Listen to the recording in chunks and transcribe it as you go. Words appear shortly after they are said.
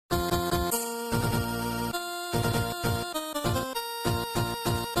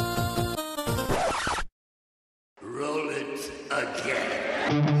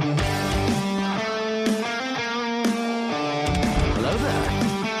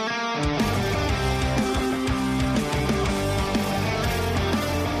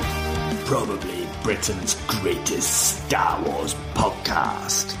probably Britain's greatest Star Wars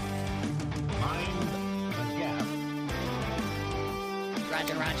podcast.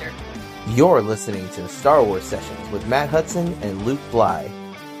 Roger, Roger. You're listening to Star Wars Sessions with Matt Hudson and Luke Bly.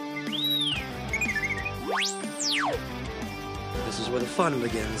 This is where the fun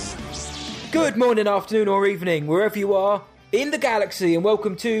begins. Good morning, afternoon or evening, wherever you are in the galaxy, and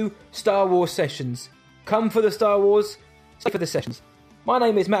welcome to Star Wars Sessions. Come for the Star Wars, stay for the sessions. My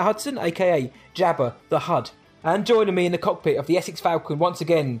name is Matt Hudson, aka Jabba the Hutt, and joining me in the cockpit of the Essex Falcon once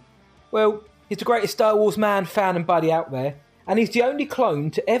again, well, he's the greatest Star Wars man, fan and buddy out there, and he's the only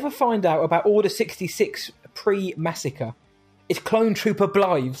clone to ever find out about Order 66 pre-massacre. It's Clone Trooper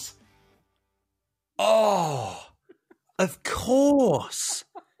Blives. Oh, of course.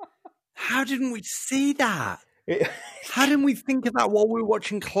 How didn't we see that? How didn't we think of that while we were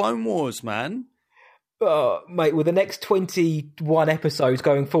watching Clone Wars, man? Oh, mate, with the next 21 episodes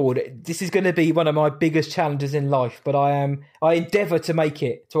going forward, this is going to be one of my biggest challenges in life, but I endeavour to make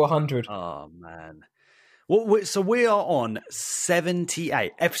it to 100. Oh, man. Well, so we are on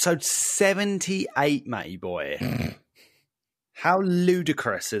 78, episode 78, matey boy. How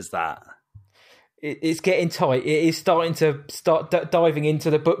ludicrous is that? It's getting tight. It is starting to diving into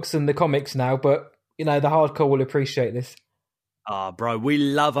the books and the comics now, but, you know, the hardcore will appreciate this. Ah, bro, we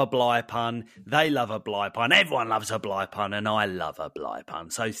love a Bly pun. They love a Bly pun. Everyone loves a Bly pun, and I love a Bly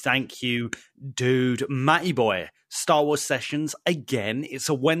pun. So thank you, dude. Matty boy, Star Wars Sessions. Again, it's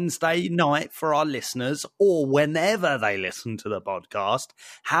a Wednesday night for our listeners, or whenever they listen to the podcast.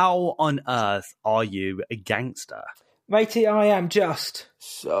 How on earth are you a gangster? Matey, I am just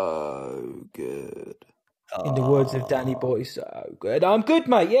So good. in the words of Danny Boy, so good. I'm good,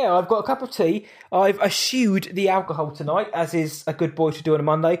 mate. Yeah, I've got a cup of tea. I've eschewed the alcohol tonight, as is a good boy should do on a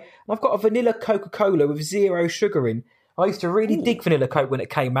Monday. And I've got a vanilla Coca-Cola with 0 sugar in. I used to really dig vanilla Coke when it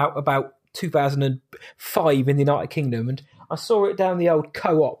came out about 2005 in the United Kingdom, and I saw it down the old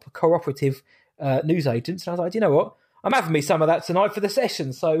cooperative newsagents, and I was like, you know what? I'm having me some of that tonight for the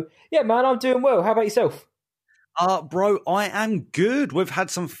session. So, yeah, man, I'm doing well. How about yourself? Bro, I am good. We've had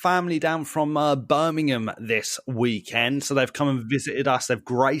some family down from Birmingham this weekend, so they've come and visited us. They've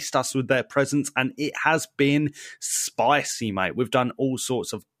graced us with their presence, and it has been spicy, mate. We've done all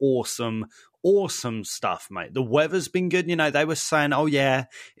sorts of awesome stuff, mate. The weather's been good. You know, they were saying, oh, yeah,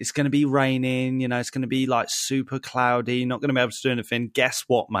 it's going to be raining. You know, it's going to be, like, super cloudy, not going to be able to do anything. Guess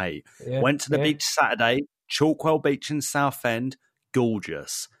what, mate? Yeah, Went to the beach Saturday, Chalkwell Beach in Southend.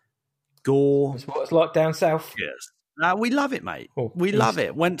 Gorgeous. That's what it's like down south. Yes. We love it, mate. We love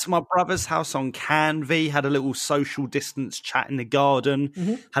it. Went to my brother's house on Canvey, had a little social distance chat in the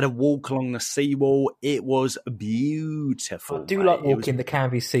garden, had a walk along the seawall. It was beautiful. I do like walking the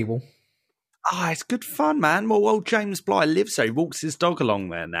Canvey seawall. It's good fun, man. Well, James Bly lives there. He walks his dog along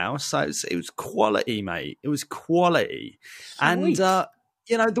there now. So it was quality, mate. It was quality. Sweet. And,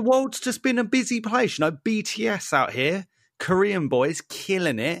 you know, the world's just been a busy place. You know, BTS out here, Korean boys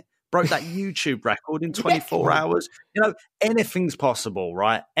killing it. Broke that YouTube record in 24 hours. You know, anything's possible,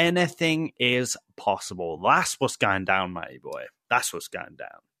 right? Anything is possible. That's what's going down, matey boy. That's what's going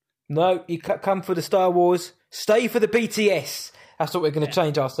down. No, you come for the Star Wars, stay for the BTS. That's what we're going to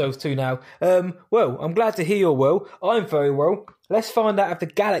change ourselves to now. Well, I'm glad to hear you're well. I'm very well. Let's find out if the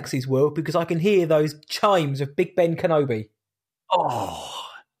galaxy's well, because I can hear those chimes of Big Ben Kenobi. Oh,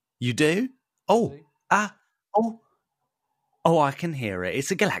 you do? Oh, I can hear it.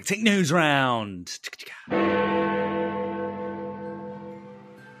 It's a Galactic News Round.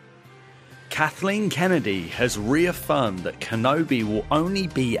 Kathleen Kennedy has reaffirmed that Kenobi will only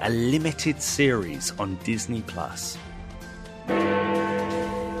be a limited series on Disney+.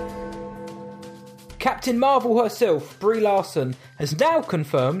 Captain Marvel herself, Brie Larson, has now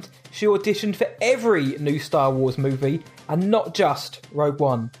confirmed she auditioned for every new Star Wars movie and not just Rogue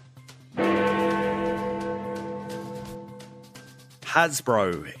One.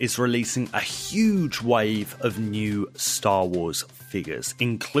 Hasbro is releasing a huge wave of new Star Wars figures,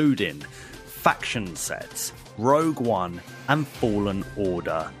 including faction sets, Rogue One, and Fallen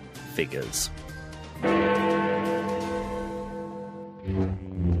Order figures.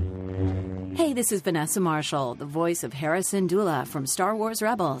 Hey, this is Vanessa Marshall, the voice of Hera Syndulla from Star Wars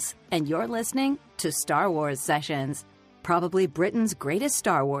Rebels, and you're listening to Star Wars Sessions, probably Britain's greatest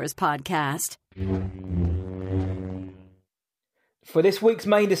Star Wars podcast. For this week's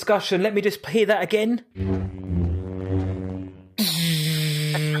main discussion, let me just hear that again.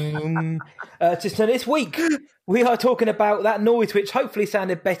 So this week, we are talking about that noise which hopefully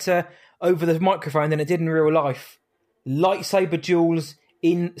sounded better over the microphone than it did in real life. Lightsaber duels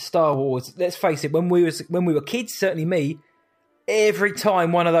in Star Wars. Let's face it, when we were kids, certainly me, every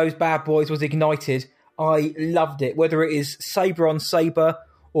time one of those bad boys was ignited, I loved it. Whether it is saber on saber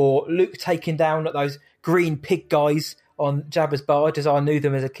or Luke taking down those green pig guys on Jabba's barge, as I knew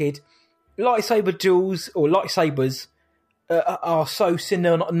them as a kid. Lightsaber duels or lightsabers are so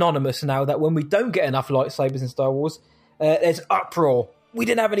synonymous now that when we don't get enough lightsabers in Star Wars, there's uproar. We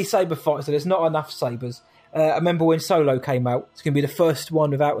didn't have any saber fights, so there's not enough sabers. I remember when Solo came out, it's going to be the first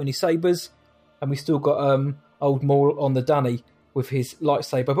one without any sabers, and we still got old Maul on the dunny with his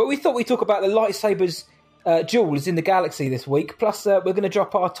lightsaber. But we thought we'd talk about the lightsabers duels in the galaxy this week. Plus, we're going to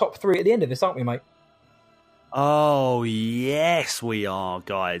drop our top 3 at the end of this, aren't we, mate? Oh, yes, we are,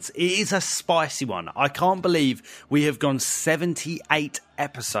 guys. It is a spicy one. I can't believe we have gone 78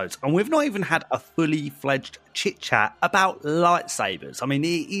 episodes and we've not even had a fully fledged chit-chat about lightsabers. I mean,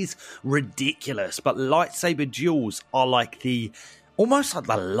 it is ridiculous, but lightsaber duels are like almost like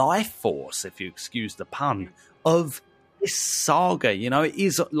the life force, if you excuse the pun, of this saga. You know, it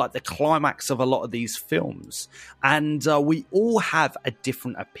is like the climax of a lot of these films, and we all have a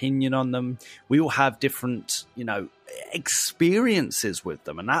different opinion on them. We all have different, experiences with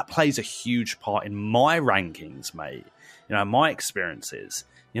them, and that plays a huge part in my rankings, mate. My experiences.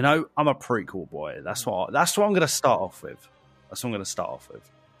 I'm a prequel boy. That's what I'm going to start off with.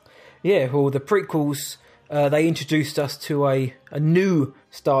 Yeah, well, the prequels, they introduced us to a new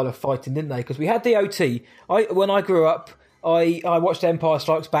style of fighting, didn't they? Because we had the OT. When I grew up, I watched Empire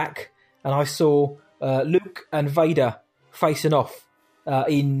Strikes Back, and I saw Luke and Vader facing off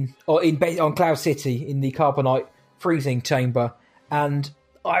on Cloud City in the Carbonite freezing chamber, and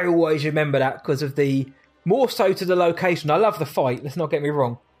I always remember that because of more so to the location. I love the fight, let's not get me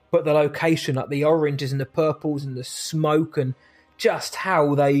wrong, but the location, like the oranges and the purples and the smoke, and just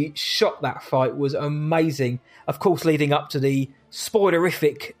how they shot that fight was amazing. Of course, leading up to the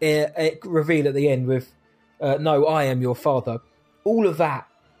spoilerific reveal at the end with, no, I am your father. All of that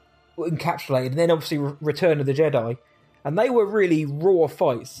encapsulated. And then obviously Return of the Jedi. And they were really raw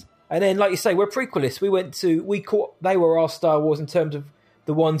fights. And then, like you say, we're prequelists. They were our Star Wars in terms of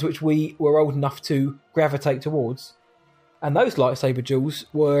the ones which we were old enough to gravitate towards. And those lightsaber duels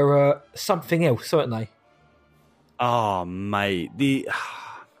were something else, weren't they? Oh, mate. The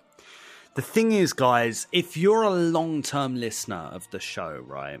thing is, guys, if you're a long-term listener of the show,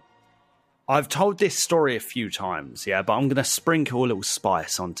 right, I've told this story a few times, yeah, but I'm going to sprinkle a little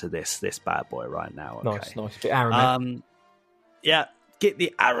spice onto this bad boy right now. Okay? Nice. Bit aromat. Yeah, get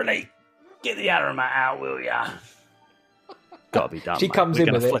the aromat out, will ya? Got to be done. She mate. comes We're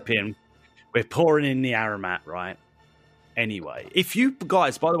in with flip it. in. We're pouring in the aromat, right? Anyway, if you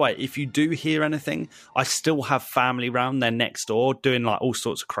guys, by the way, if you do hear anything, I still have family round there next door doing like all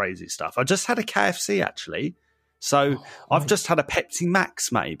sorts of crazy stuff. I just had a KFC actually. So I've just had a Pepsi Max,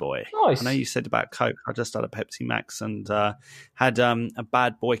 matey boy. Nice. I know you said about Coke. I just had a Pepsi Max and had a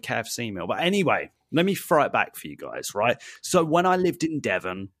bad boy KFC meal. But anyway, let me throw it back for you guys, right? So when I lived in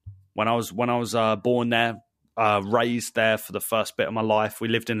Devon, when I was born there, raised there for the first bit of my life, we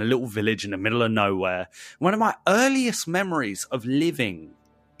lived in a little village in the middle of nowhere. One of my earliest memories of living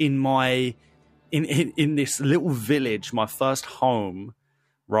in this little village, my first home,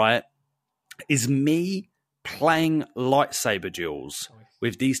 right, is me playing lightsaber duels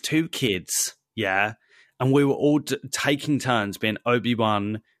with these two kids, yeah, and we were all taking turns being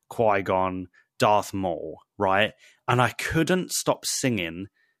Obi-Wan, Qui-Gon, Darth Maul, right, and I couldn't stop singing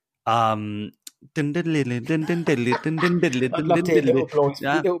I'd love to hear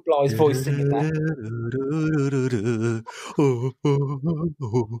little Bly's voice singing that.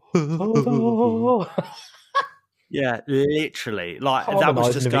 Yeah, literally. Like, that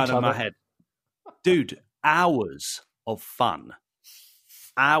was just going in my head. Dude, hours of fun.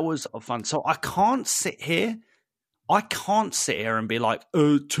 So I can't sit here and be like,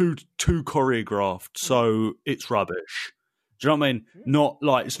 too choreographed, so it's rubbish. Do you know what I mean? Not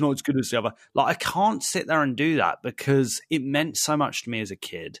like it's not as good as the other. Like, I can't sit there and do that because it meant so much to me as a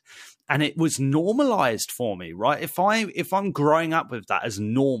kid, and it was normalized for me, right? If I'm growing up with that as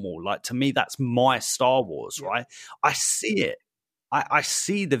normal, like, to me that's my Star Wars, right? I see it. I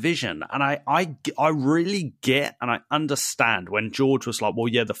see the vision, and I really get and I understand when George was like, well,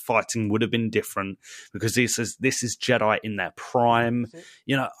 yeah, the fighting would have been different because this is Jedi in their prime.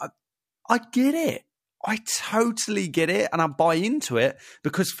 You know, I get it. I totally get it, and I buy into it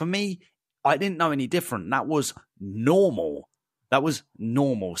because for me, I didn't know any different. That was normal.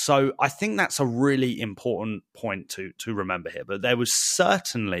 So I think that's a really important point to remember here. But there was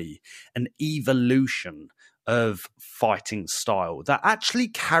certainly an evolution of fighting style that actually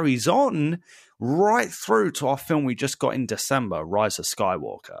carries on right through to our film we just got in December, Rise of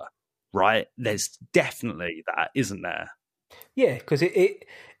Skywalker, right? There's definitely that, isn't there? Yeah, because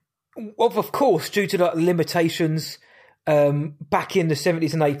of course, due to the limitations back in the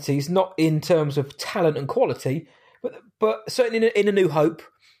 70s and 80s, not in terms of talent and quality, but certainly in A New Hope,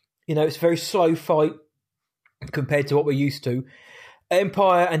 it's a very slow fight compared to what we're used to.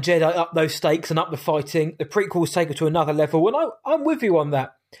 Empire and Jedi up those stakes and up the fighting. The prequels take it to another level, and I'm with you on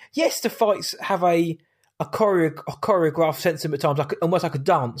that. Yes, the fights have a choreographed sense at times, almost like a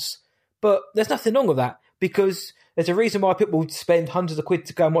dance, but there's nothing wrong with that, because there's a reason why people would spend hundreds of quid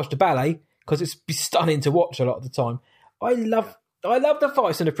to go and watch the ballet, because it's stunning to watch a lot of the time. I love the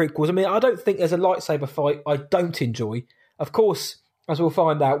fights in the prequels. I mean, I don't think there's a lightsaber fight I don't enjoy. Of course, as we'll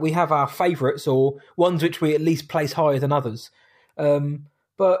find out, we have our favourites, or ones which we at least place higher than others.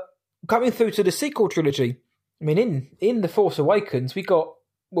 But coming through to the sequel trilogy, I mean, in The Force Awakens, we kind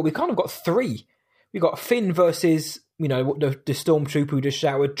of got three. We got Finn versus, the stormtrooper who just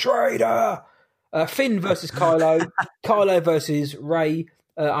shouted, "Traitor!" Finn versus Kylo, Kylo versus Rey.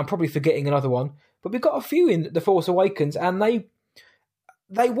 I'm probably forgetting another one, but we've got a few in The Force Awakens, and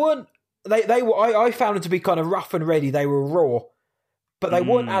they weren't. They were. I found them to be kind of rough and ready. They were raw. But they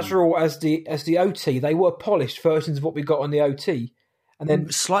weren't as raw as the OT. They were polished versions of what we got on the OT. And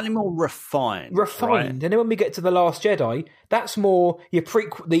then slightly more refined. Right? And then when we get to The Last Jedi, that's more your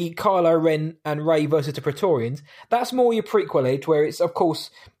the Kylo Ren and Rey versus the Praetorians. That's more your prequel age, where it's, of course,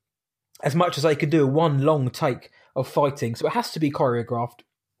 as much as they can do, one long take of fighting. So it has to be choreographed.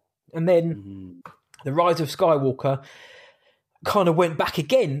 And then The Rise of Skywalker kind of went back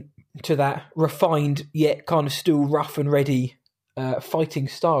again to that refined, yet kind of still rough and ready fighting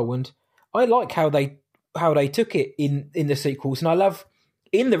style, and I like how they took it in the sequels. And I love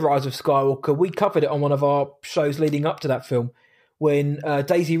in The Rise of Skywalker, we covered it on one of our shows leading up to that film, when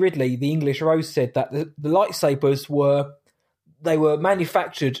Daisy Ridley, the English Rose, said that the lightsabers were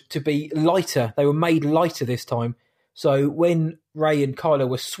manufactured to be lighter. They were made lighter this time. So when Rey and Kylo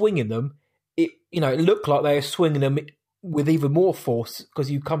were swinging them, it looked like they were swinging them with even more force, because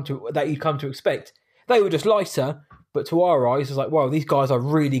you'd come to expect. They were just lighter. But to our eyes, it's like, wow, these guys are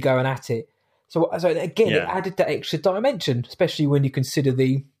really going at it. So again, it added that extra dimension, especially when you consider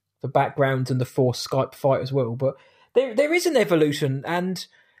the backgrounds and the Force Skype fight as well. But there is an evolution, and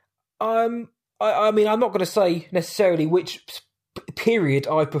I mean, I'm not going to say necessarily which period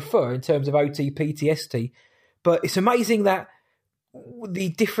I prefer in terms of OT, PT, ST, but it's amazing that the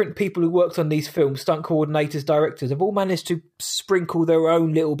different people who worked on these films, stunt coordinators, directors, have all managed to sprinkle their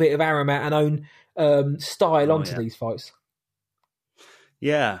own little bit of aromat and own style onto these fights.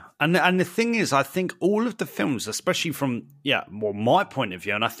 Yeah, and the thing is, I think all of the films, especially from my point of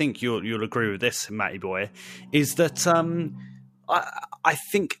view, and I think you'll agree with this, Matty boy, is that I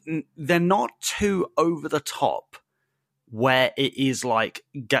think they're not too over the top, where it is like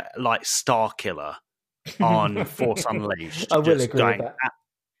Starkiller on Force Unleashed. I will agree with that.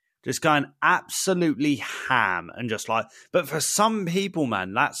 Just going absolutely ham and just like, but for some people,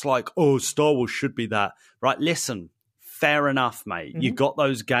 man, that's like, oh, Star Wars should be that. Right, listen, fair enough, mate. You got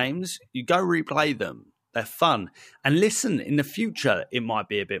those games, you go replay them. They're fun. And listen, in the future, it might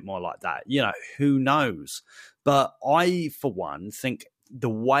be a bit more like that. Who knows? But I, for one, think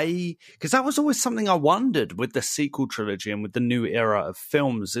the way, because that was always something I wondered with the sequel trilogy and with the new era of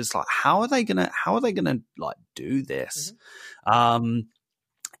films, is like, how are they gonna like do this?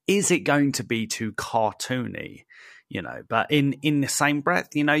 Is it going to be too cartoony? But in the same breath,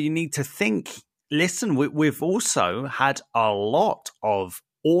 you need to think, listen, we've also had a lot of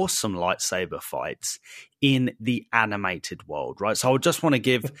awesome lightsaber fights in the animated world, right? So I just want to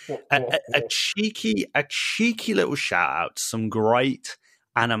give a cheeky little shout out to some great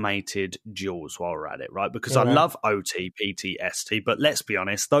animated duels while we're at it, right? Because I love OT, PT, ST, but let's be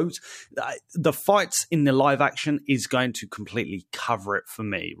honest, the fights in the live action is going to completely cover it for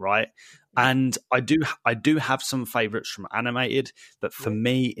me, right? And I do have some favorites from animated, but for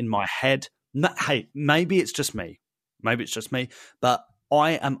me, in my head, hey, maybe it's just me, but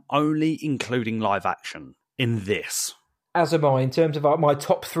I am only including live action in this. As am I. In terms of my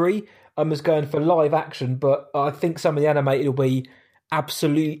top three, I'm just going for live action, but I think some of the animated will be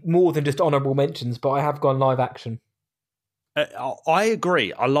absolutely more than just honourable mentions, but I have gone live action. I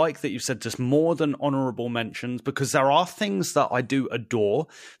agree. I like that you said just more than honourable mentions, because there are things that I do adore.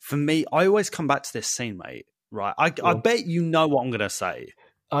 For me, I always come back to this scene, mate, right? I bet you know what I'm going to say.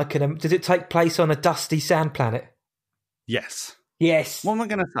 I can. Does it take place on a dusty sand planet? Yes. Yes. What am I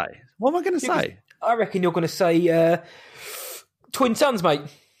going to say? I reckon you're going to say Twin Suns, mate.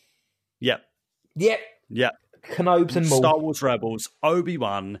 Yep. Kenobes and Maul. Star Wars Rebels,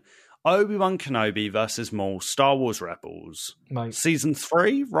 Obi-Wan Kenobi versus Maul, Star Wars Rebels. Mate. Season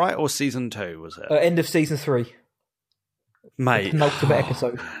 3, right? Or season 2, was it? End of season 3. mate. The penultimate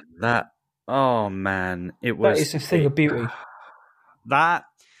episode. Oh man, it was. That is a thing of beauty.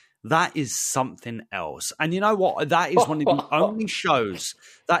 That is something else. And you know what? That is one of the only shows.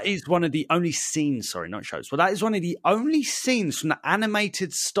 That is one of the only scenes. Sorry, not shows. But that is one of the only scenes from the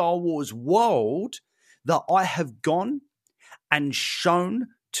animated Star Wars world that I have gone and shown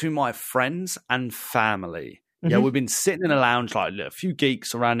to my friends and family. Yeah, we've been sitting in a lounge, like a few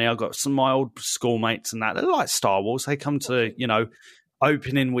geeks around there. I've got some of my old schoolmates and that. They like Star Wars. They come to,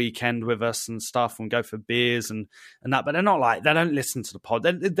 opening weekend with us and stuff and go for beers and that. But they're not like, they don't listen to the pod.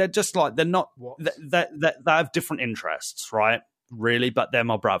 They're just like, they're not, they have different interests, right? Really, but they're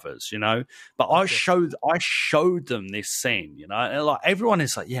my brothers, But I showed them this scene, and like everyone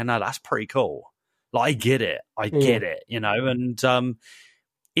is like, yeah, no, that's pretty cool. Like, I get it, and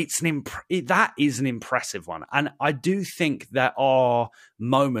that is an impressive one. And I do think there are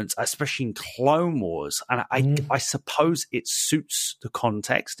moments, especially in Clone Wars, and I suppose it suits the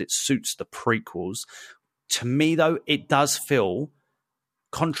context, it suits the prequels. To me, though, it does feel,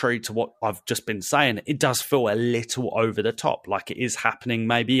 contrary to what I've just been saying, it does feel a little over the top, like it is happening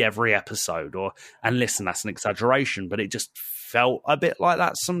maybe every episode, and listen, that's an exaggeration, but it just felt a bit like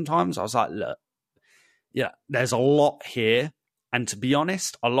that sometimes. I was like, look, yeah, there's a lot here. And to be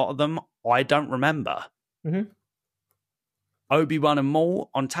honest, a lot of them I don't remember. Obi-Wan and Maul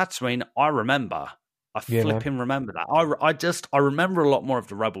on Tatooine, I remember. I flipping remember that. I remember a lot more of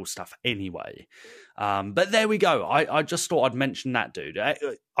the Rebel stuff anyway. But there we go. I just thought I'd mention that, dude.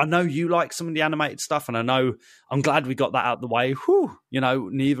 I know you like some of the animated stuff, and I'm glad we got that out of the way. Whew,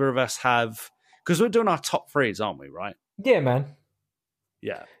 neither of us have, because we're doing our top threes, aren't we? Right? Yeah, man.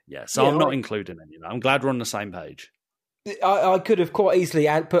 Yeah. So I'm not including any. I'm glad we're on the same page. I could have quite easily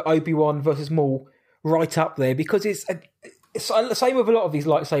put Obi-Wan versus Maul right up there, because it's the same with a lot of these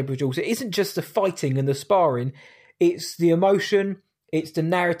lightsaber duels. It isn't just the fighting and the sparring; it's the emotion, it's the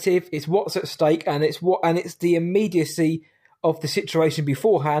narrative, it's what's at stake, and it's the immediacy of the situation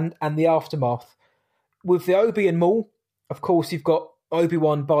beforehand and the aftermath. With the Obi and Maul, of course, you've got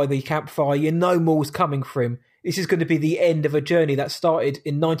Obi-Wan by the campfire. Maul's coming for him. This is going to be the end of a journey that started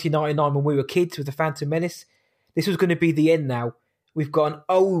in 1999 when we were kids with the Phantom Menace. This was going to be the end now. We've got an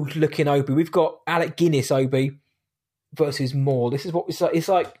old-looking Obi. We've got Alec Guinness Obi versus Maul. This is what it's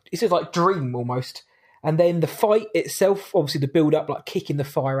like. This is like Dream almost. And then the fight itself, obviously the build-up, like kicking the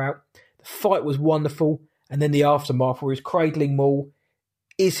fire out. The fight was wonderful. And then the aftermath, where he's cradling Maul.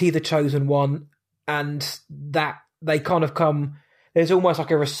 Is he the chosen one? And that they kind of come. There's almost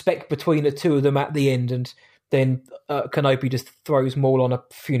like a respect between the two of them at the end, and then Kenobi just throws Maul on a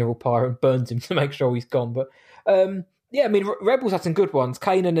funeral pyre and burns him to make sure he's gone. But Rebels had some good ones.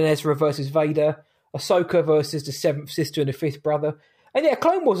 Kanan and Ezra versus Vader. Ahsoka versus the seventh sister and the fifth brother. And yeah,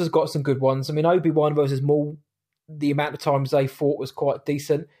 Clone Wars has got some good ones. I mean, Obi-Wan versus Maul, the amount of times they fought was quite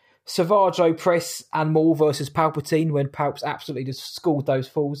decent. Savage Opress and Maul versus Palpatine, when Palps absolutely just schooled those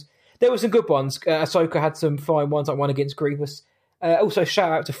fools. There were some good ones. Ahsoka had some fine ones, like one against Grievous. Also,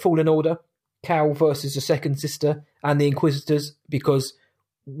 shout out to Fallen Order. Cal versus the second sister and the Inquisitors, because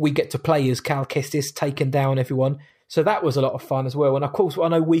we get to play as Cal Kestis taking down everyone. So that was a lot of fun as well. And of course, I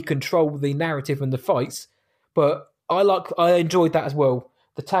know we control the narrative and the fights, but I enjoyed that as well.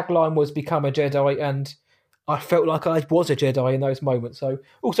 The tagline was "Become a Jedi," and I felt like I was a Jedi in those moments. So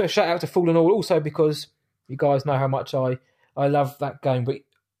also shout out to Fallen Order, also because you guys know how much I love that game. But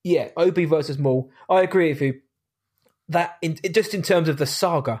yeah, Obi versus Maul, I agree with you. That just in terms of the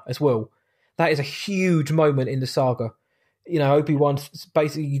saga as well, that is a huge moment in the saga. Obi-Wan's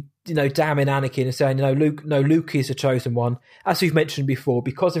basically, damning Anakin and saying, Luke is the chosen one. As we've mentioned before,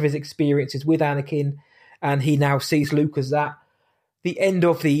 because of his experiences with Anakin, and he now sees Luke as that. The end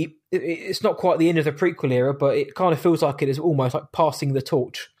of it's not quite the end of the prequel era, but it kind of feels like it is almost like passing the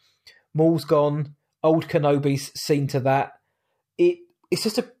torch. Maul's gone, old Kenobi's seen to that. It's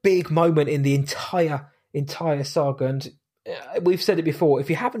just a big moment in the entire saga, and we've said it before, if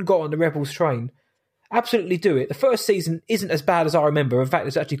you haven't got on the Rebels train, absolutely do it. The first season isn't as bad as I remember. In fact,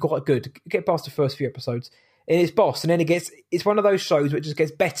 it's actually quite good. Get past the first few episodes. And it's boss, and then it's one of those shows which just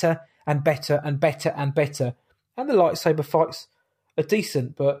gets better and better and better and better. And the lightsaber fights are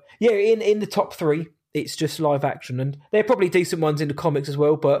decent, but yeah, in the top three, it's just live action, and they're probably decent ones in the comics as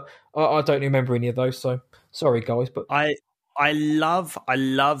well, but I don't remember any of those, so sorry guys. But I love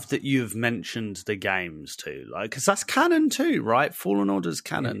that you've mentioned the games too, like, because that's canon too, right? Fallen Order's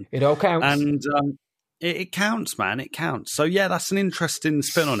canon. It all counts, and it counts, man. It counts. So yeah, that's an interesting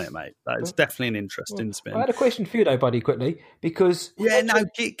spin on it, mate. That is definitely an interesting spin. I had a question for you though, buddy, quickly, because get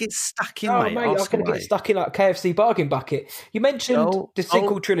stuck in, mate. Mate, I was going to get stuck in like KFC bargain bucket. You mentioned the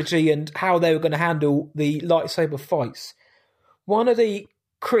sequel trilogy and how they were going to handle the lightsaber fights. one of the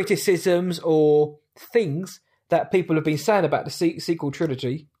criticisms or things that people have been saying about the sequel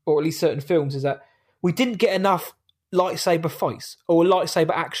trilogy, or at least certain films, is that we didn't get enough lightsaber fights or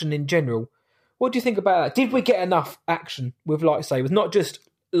lightsaber action in general. What do you think about that? Did we get enough action with lightsabers? Not just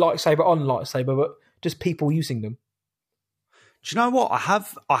lightsaber on lightsaber, but just people using them. Do you know what? I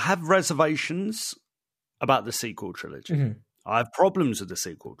have reservations about the sequel trilogy. Mm-hmm. I have problems with the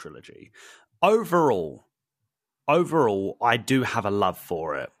sequel trilogy. Overall, I do have a love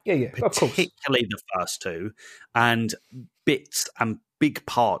for it. Yeah, of course. Particularly the first two, and bits and big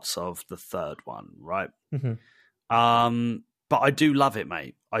parts of the third one, right? Mm-hmm. But I do love it,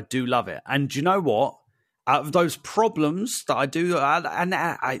 mate. I do love it. And do you know what? Out of those problems that I do,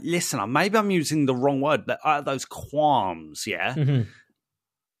 listen, maybe I'm using the wrong word, but out of those qualms, yeah, Mm-hmm.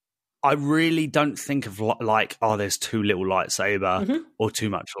 I really don't think of like, oh, there's too little lightsaber Mm-hmm. or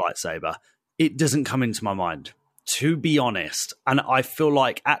too much lightsaber. It doesn't come into my mind, to be honest. And I feel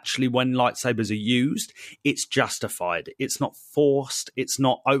like actually when lightsabers are used, it's justified. It's not forced. It's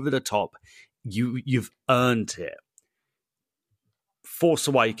not over the top. You've earned it. Force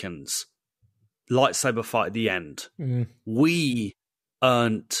Awakens, lightsaber fight at the end. Mm-hmm. We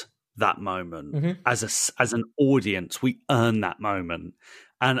earned that moment. Mm-hmm. As an audience. We earned that moment.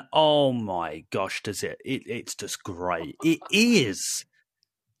 And oh my gosh, it's just great. It is,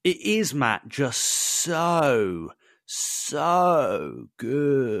 Matt, just so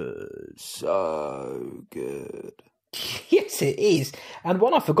good. So good. Yes, it is. And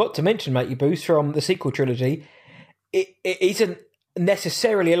one I forgot to mention, Matey Boost, from the sequel trilogy, it isn't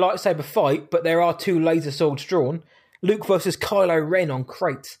necessarily a lightsaber fight, but there are two laser swords drawn. Luke versus Kylo Ren on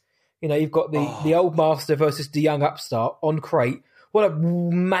Crate. You know, you've got the old master versus the young upstart on Crate. What a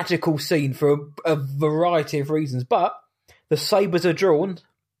magical scene for a variety of reasons. But the sabers are drawn.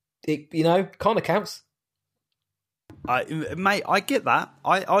 It, kind of counts. Mate, I get that.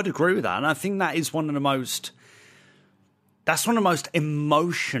 I'd agree with that. And I think that is one of the most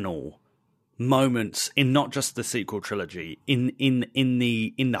emotional moments in not just the sequel trilogy, in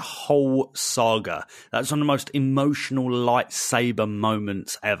the whole saga. That's one of the most emotional lightsaber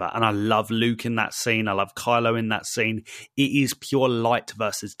moments ever. And I love Luke in that scene. I love Kylo in that scene. It is pure light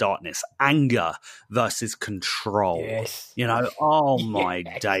versus darkness, anger versus control. Yes. My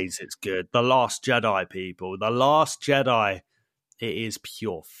days, it's good. The Last Jedi, people. The Last Jedi. It is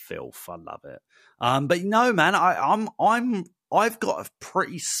pure filth. I love it. But no, man, I've got a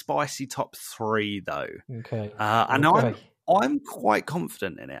pretty spicy top three though. Okay. And okay. I'm quite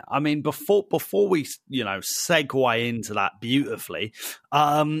confident in it. I mean, before we segue into that beautifully,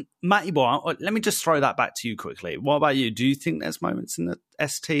 Matty boy, let me just throw that back to you quickly. What about you? Do you think there's moments in the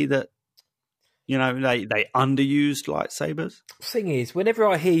ST that they underused lightsabers? Thing is, whenever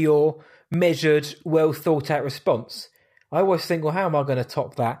I hear your measured, well thought out response, I always think, well, how am I going to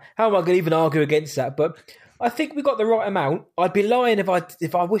top that? How am I going to even argue against that? But I think we got the right amount. I'd be lying if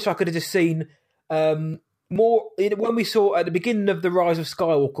I wish I could have just seen more. When we saw at the beginning of the Rise of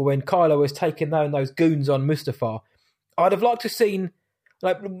Skywalker, when Kylo was taking down those goons on Mustafar, I'd have liked to have seen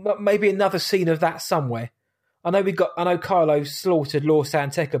maybe another scene of that somewhere. I know Kylo slaughtered Lor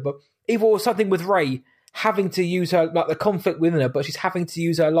San Tekka, but either or something with Rey having to use her, like the conflict within her, but she's having to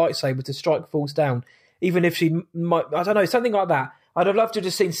use her lightsaber to strike fools down, even if she might, I don't know, something like that. I'd have loved to have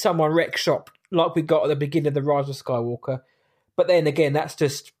just seen someone wreck shop like we got at the beginning of the Rise of Skywalker. But then again, that's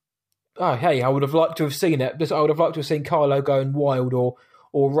just, I would have liked to have seen it. I would have liked to have seen Kylo going wild, or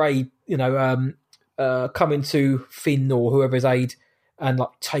Rey, coming to Finn or whoever's aid and like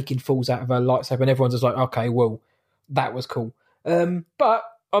taking fools out of her lightsaber, and everyone's just like, okay, well, that was cool. But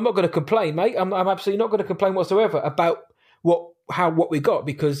I'm not going to complain, mate. I'm absolutely not going to complain whatsoever about what we got,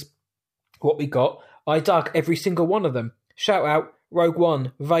 because what we got, I dug every single one of them. Shout out Rogue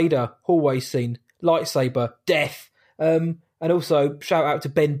One, Vader, hallway scene, lightsaber, death, and also shout out to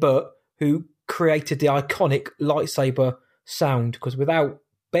Ben Burt, who created the iconic lightsaber sound, because without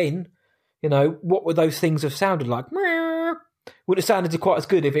Ben, what would those things have sounded like? Would have sounded quite as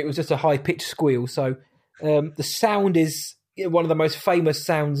good if it was just a high-pitched squeal. So the sound is one of the most famous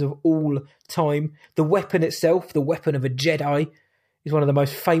sounds of all time. The weapon itself, the weapon of a Jedi, is one of the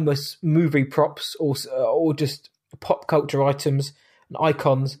most famous movie props or just pop culture items and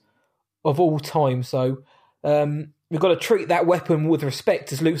icons of all time. So we've got to treat that weapon with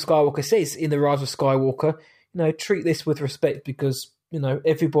respect, as Luke Skywalker says in The Rise of Skywalker. Treat this with respect, because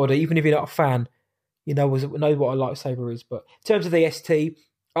everybody, even if you're not a fan, know what a lightsaber is. But in terms of the ST,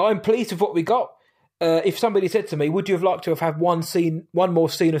 I'm pleased with what we got. If somebody said to me, would you have liked to have had one more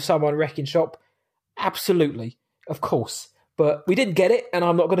scene of someone wrecking shop? Absolutely, of course. But we didn't get it, and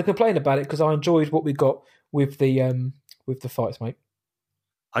I'm not going to complain about it, because I enjoyed what we got with the with the fights, mate.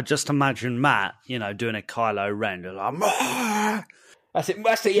 I just imagine Matt, doing a Kylo Ren, like, "More!" That's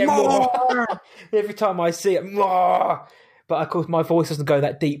it, yeah, more. Every time I see it, more. But of course, my voice doesn't go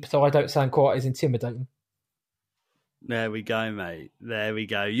that deep, so I don't sound quite as intimidating. There we go, mate. There we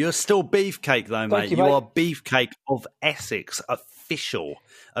go. You're still Beefcake, though, mate. You, mate. You are Beefcake of Essex, official.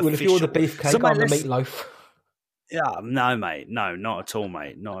 Well, if you're the Beefcake, I'm the meatloaf. Yeah, no, mate. No, not at all,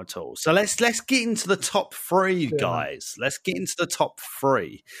 mate. Not at all. So let's get into the top three, guys. Let's get into the top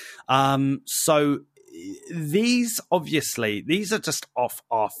three. So these are just off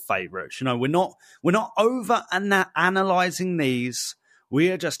our favourites. We're not over analysing these. We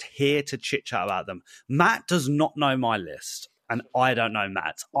are just here to chit chat about them. Matt does not know my list, and I don't know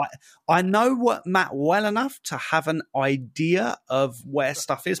Matt's. I know what Matt well enough to have an idea of where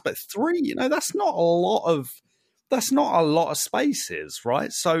stuff is, but three, that's not a lot of spaces,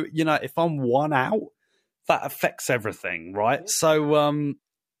 right? So, if I'm one out, that affects everything, right? So,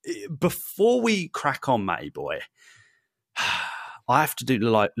 before we crack on, Matty boy, I have to do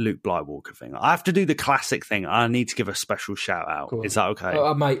the Luke Blywalker thing. I have to do the classic thing. I need to give a special shout out. Cool. Is that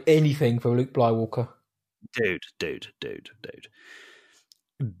okay? Mate, anything for Luke Blywalker. Dude.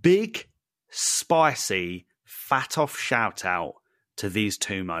 Big, spicy, fat off shout out to these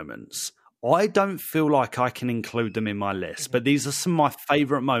two moments. I don't feel like I can include them in my list, but these are some of my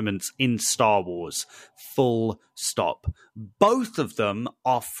favourite moments in Star Wars, full stop. Both of them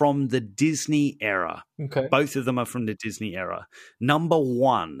are from the Disney era. Okay. Both of them are from the Disney era. Number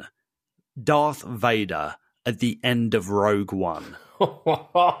one, Darth Vader at the end of Rogue One.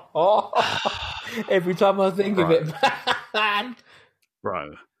 Every time I think of it, man.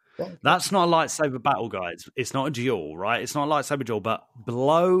 Bro. That's not a lightsaber battle, guys. It's not a duel, right? It's not a lightsaber duel, but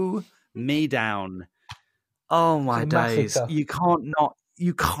blow me down. Oh my days. You can't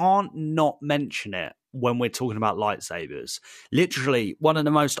not mention it when we're talking about lightsabers. Literally one of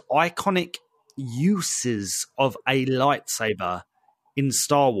the most iconic uses of a lightsaber in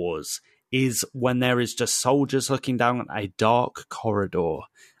Star Wars is when there is just soldiers looking down a dark corridor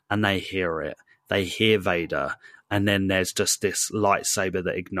and they hear it. They hear Vader, and then there's just this lightsaber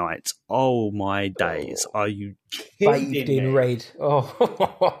that ignites. Oh my days. Are you kidding Bathed me? in red.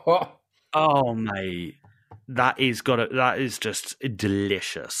 Oh, mate, that is just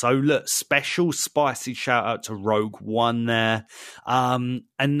delicious. So look, special spicy shout out to Rogue One there.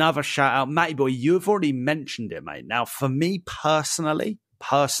 Another shout out, Matty boy, you've already mentioned it, mate. Now, for me personally,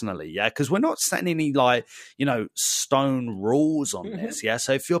 yeah, because we're not setting any stone rules on this, yeah.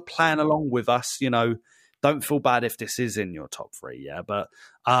 So if you're playing along with us, don't feel bad if this is in your top three, yeah. But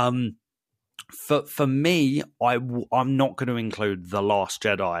for me, I'm not going to include The Last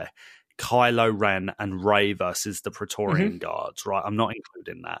Jedi, Kylo Ren and Rey versus the Praetorian Guards, right? I'm not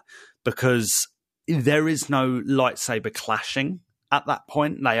including that because there is no lightsaber clashing at that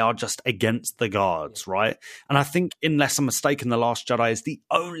point. They are just against the guards, right? And I think, unless I'm mistaken, The Last Jedi is the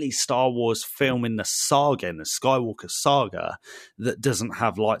only Star Wars film in the saga, in the Skywalker saga, that doesn't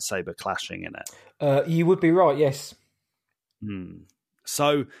have lightsaber clashing in it. You would be right, yes.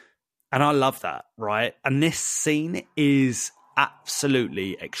 So, and I love that, right? And this scene is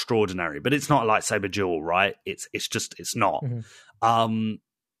absolutely extraordinary, but it's not a lightsaber duel, right? It's not.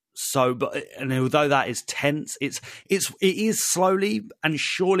 So, but, and although that is tense, it is slowly and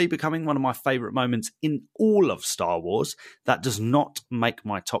surely becoming one of my favorite moments in all of Star Wars. That does not make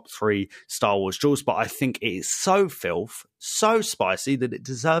my top three Star Wars duels, but I think it is so filth, so spicy that it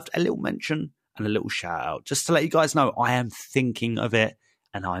deserved a little mention and a little shout out, just to let you guys know I am thinking of it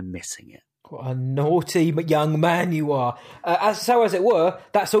and I'm missing it. What a naughty young man you are. As it were,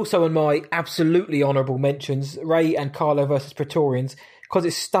 that's also in my absolutely honourable mentions, Rey and Kylo versus Praetorians, because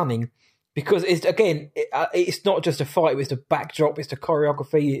it's stunning. Because it's not just a fight, it's the backdrop, it's the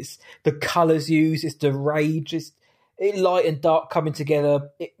choreography, it's the colours used, it's the rage, it's light and dark coming together.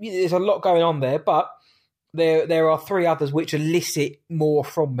 There's a lot going on there, but there are three others which elicit more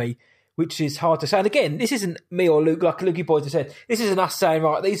from me, which is hard to say. And again, this isn't me or Luke, like Lukey Boys have said. This isn't us saying,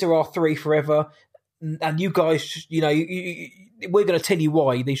 right, these are our three forever, and you guys, we're going to tell you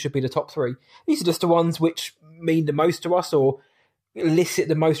why these should be the top three. These are just the ones which mean the most to us or elicit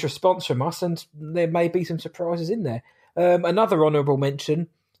the most response from us, and there may be some surprises in there. Another honourable mention,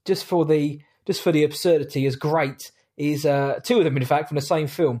 just for the absurdity, is great, is two of them, in fact, from the same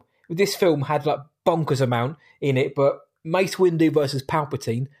film. This film had like bonkers amount in it, but Mace Windu versus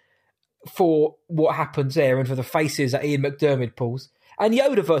Palpatine, for what happens there and for the faces that Ian McDiarmid pulls, and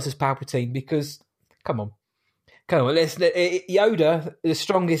Yoda versus Palpatine, because come on, Yoda, the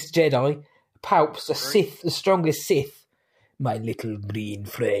strongest Jedi, Palps, the strongest Sith, my little green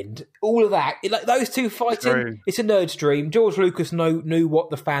friend. All of that. Like those two fighting, True. it's a nerd's dream. George Lucas knew what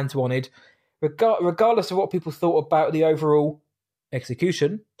the fans wanted. Regardless of what people thought about the overall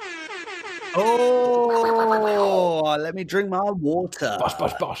execution. Oh, let me drink my water.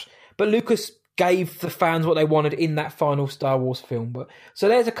 Bosh. But Lucas gave the fans what they wanted in that final Star Wars film. So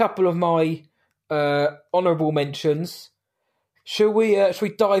there's a couple of my honourable mentions. Shall we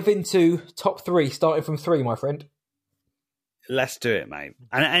dive into top 3, starting from 3, my friend? Let's do it, mate.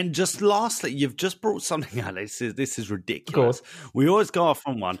 And just lastly, you've just brought something out. This is ridiculous. We always go off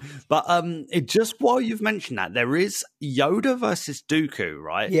on one. But just while you've mentioned that, there is Yoda versus Dooku,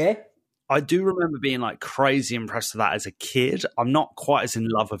 right? Yeah. I do remember being like crazy impressed with that as a kid. I'm not quite as in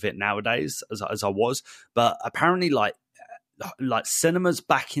love with it nowadays as I was. But apparently like cinemas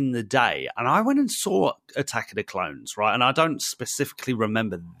back in the day, and I went and saw Attack of the Clones, right? And I don't specifically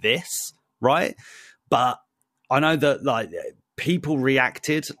remember this, right? But I know that like people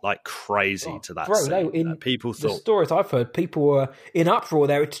reacted like crazy to that scene. People thought, the stories I've heard, people were in uproar.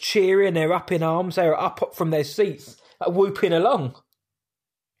 They were cheering, they were up in arms, they were up from their seats, like, whooping along.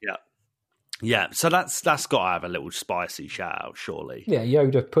 Yeah, so that's got to have a little spicy shout out, surely. Yeah,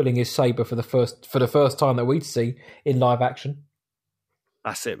 Yoda pulling his saber for the first time that we'd see in live action.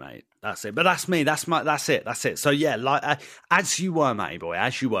 That's it, mate. That's it. But that's me. That's it. So yeah, like as you were, matey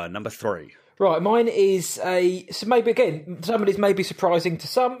boy, number 3. Right, mine is so maybe again some of these may be surprising to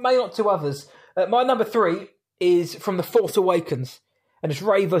some, may not to others. My number 3 is from The Force Awakens, and it's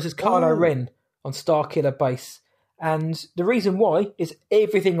Rey versus Kylo Ren on Starkiller Base. And the reason why is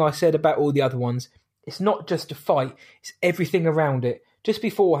everything I said about all the other ones. It's not just a fight, it's everything around it. Just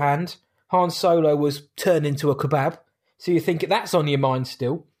beforehand, Han Solo was turned into a kebab, so you think that's on your mind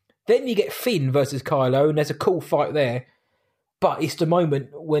still. Then you get Finn versus Kylo, and there's a cool fight there. But it's the moment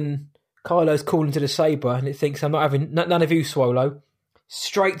when Kylo's calling to the saber, and it thinks, I'm not having none of you, Swallow.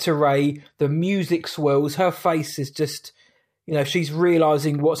 Straight to Rey, the music swells, her face is just, she's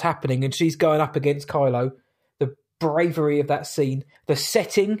realising what's happening, and she's going up against Kylo. Bravery of that scene, the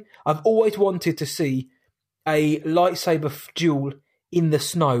setting. I've always wanted to see a lightsaber duel in the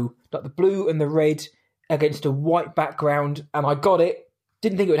snow, like the blue and the red against a white background, and I got it.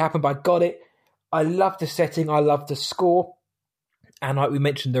 Didn't think it would happen, but I got it. I love the setting, I love the score, and like we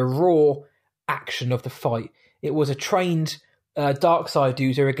mentioned, the raw action of the fight. It was a trained dark side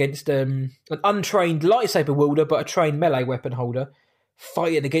user against an untrained lightsaber wielder, but a trained melee weapon holder,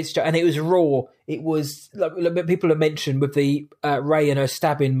 fighting against her, and it was raw. It was like people have mentioned with the Rey and her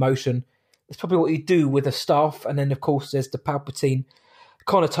stabbing motion. It's probably what you do with a staff, and then of course there's the Palpatine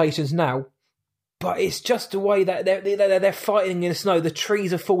connotations now. But it's just the way that they're fighting in the snow. The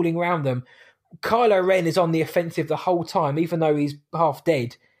trees are falling around them. Kylo Ren is on the offensive the whole time, even though he's half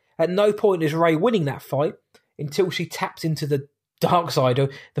dead. At no point is Rey winning that fight until she taps into the dark side.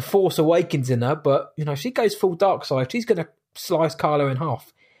 The Force Awakens in her, but she goes full dark side. She's going to slice Kylo in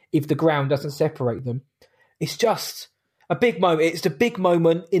half if the ground doesn't separate them. It's just a big moment. It's the big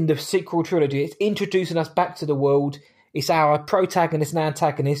moment in the sequel trilogy. It's introducing us back to the world. It's our protagonist and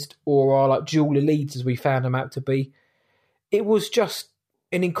antagonist, or our like dual leads as we found them out to be. It was just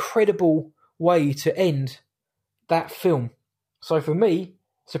an incredible way to end that film. So for me,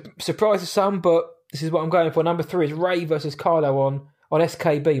 surprise to some, but this is what I'm going for. Number 3 is Rey versus Kylo on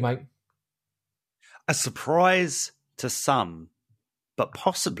SKB, mate. A surprise to some, but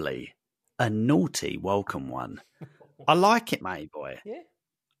possibly a naughty welcome one. I like it, mate, boy. Yeah.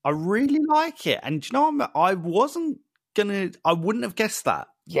 I really like it. And do you know what? I wouldn't have guessed that.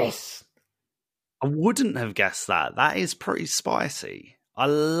 Yes. I wouldn't have guessed that. That is pretty spicy. I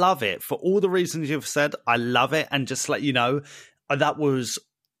love it. For all the reasons you've said, I love it. And just to let you know, that was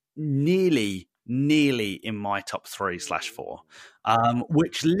nearly in my top 3/4,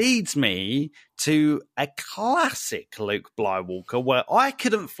 which leads me to a classic Luke Blywalker where I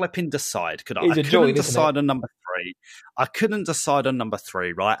couldn't flipping decide, could I? I couldn't decide on number 3. I couldn't decide on number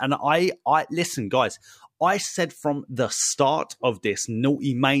 3, right? And I listen, guys, I said from the start of this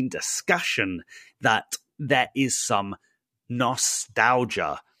naughty main discussion that there is some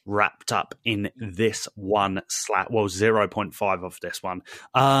nostalgia wrapped up in this 0.5 of this one.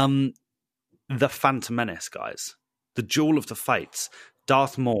 The Phantom Menace, guys. The Duel of the Fates.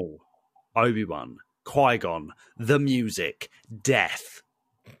 Darth Maul, Obi-Wan, Qui-Gon, the music, death,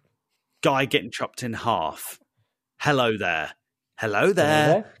 guy getting chopped in half. Hello there. Hello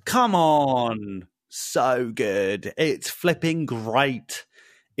there. Come on. So good. It's flipping great.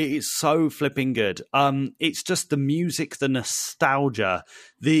 It is so flipping good. It's just the music, the nostalgia,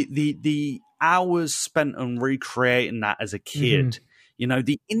 the hours spent on recreating that as a kid. Mm-hmm.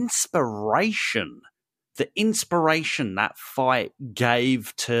 The inspiration the inspiration that fight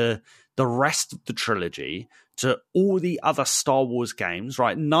gave to the rest of the trilogy, to all the other Star Wars games,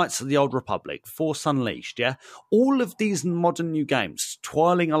 right? Knights of the Old Republic, Force Unleashed, yeah? All of these modern new games,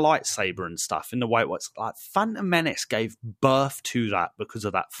 twirling a lightsaber and stuff in the way it was, like Phantom Menace gave birth to that because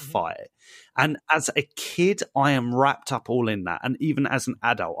of that fight. And as a kid, I am wrapped up all in that. And even as an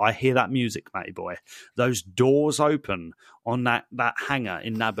adult, I hear that music, matey boy. Those doors open on that hangar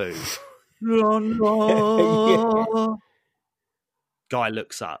in Naboo. Yeah. Guy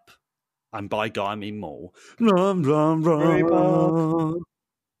looks up. And by guy, I mean Maul. Ray Park.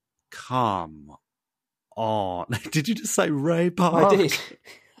 Come on. Did you just say Ray Park? I did.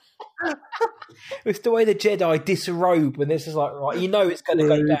 It's the way the Jedi disrobe when this is like, right, you know it's going to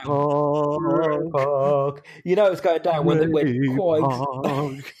go down. Ray Park. You know it's going down when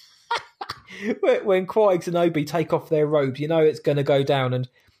Qui-Gon when Qui-Gon and Obi take off their robes. You know it's going to go down, and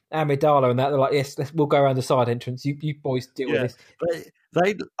Amidala and that, they're like, yes, we'll go around the side entrance. You boys deal with this.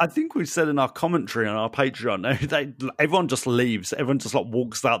 I think we said in our commentary on our Patreon, everyone just leaves. Everyone just like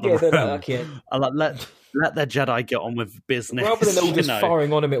walks out the room. Like, yeah. And like, let the Jedi get on with business. Rather than all just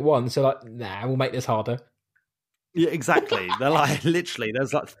firing on him at once, so like, nah, we'll make this harder. Yeah, exactly. They're like, literally,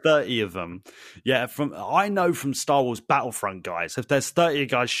 there's like 30 of them. Yeah, I know from Star Wars Battlefront, guys, if there's 30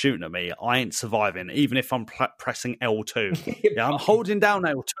 guys shooting at me, I ain't surviving, even if I'm pressing L2. Yeah, I'm holding down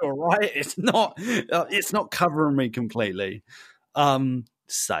L2, all right? It's not covering me completely.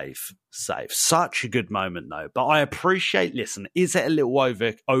 Safe. Such a good moment, though. But I appreciate, listen, is it a little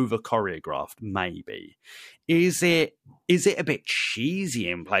over choreographed? Maybe. Is it a bit cheesy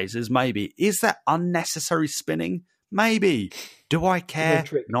in places? Maybe. Is that unnecessary spinning? Maybe. Do I care?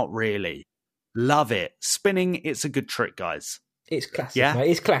 Not really. Love it. Spinning, it's a good trick, guys. It's classic,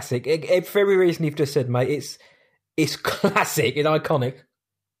 mate. It's classic. For every reason you've just said, mate, it's classic. It's iconic.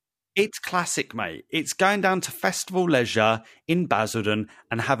 It's classic, mate. It's going down to Festival Leisure in Basildon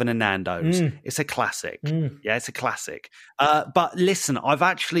and having a Nando's. It's a classic. Yeah, it's a classic. But listen, I've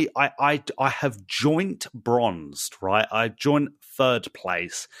actually, I have joint bronzed, right? I joint third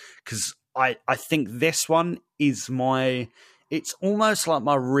place because I think this one is it's almost like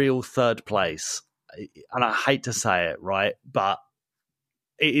my real third place. And I hate to say it, right? But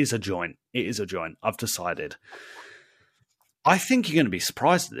it is a joint. It is a joint. I've decided. I think you're going to be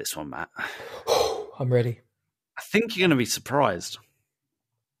surprised at this one, Matt. I'm ready. I think you're going to be surprised.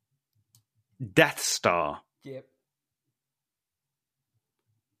 Death Star. Yep.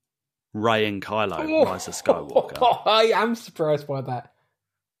 Rey and Kylo, Rise of Skywalker. I am surprised by that.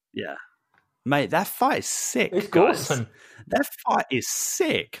 Yeah. Mate, that fight is sick. It's guys. awesome. That fight is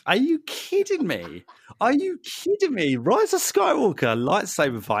sick. Are you kidding me? Are you kidding me? Rise of Skywalker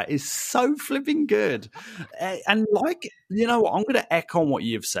lightsaber fight is so flipping good. And like, you know what? I'm going to echo on what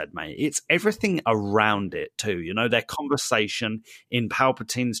you've said, mate. It's everything around it too. You know, their conversation in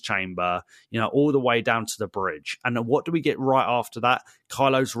Palpatine's chamber, you know, all the way down to the bridge. And what do we get right after that?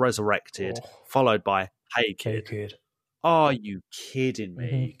 Kylo's resurrected, followed by, hey, kid. Hey, kid. Are you kidding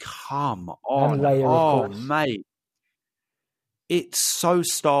me? Come on. And Leia, oh, mate. It's so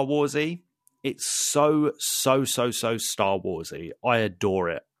Star Warsy. It's so Star Warsy. I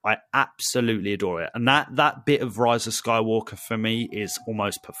adore it. I absolutely adore it. And that bit of Rise of Skywalker for me is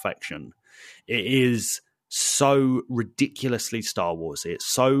almost perfection. It is so ridiculously Star Warsy.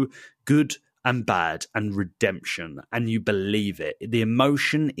 It's so good and bad and redemption, and you believe it. The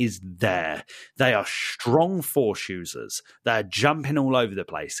emotion is there. They are strong Force users. They're jumping all over the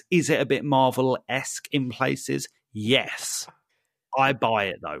place. Is it a bit Marvel-esque in places? Yes. I buy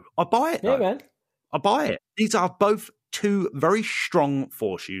it, though. I buy it, though. Yeah, man. I buy it. These are both two very strong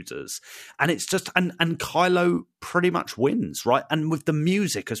Force users. And it's just, and Kylo pretty much wins, right? And with the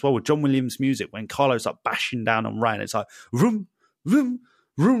music as well, with John Williams' music, when Kylo's like bashing down on Rey, and it's like, vroom, vroom,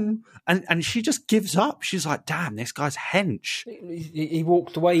 vroom. And she just gives up. She's like, damn, this guy's hench. He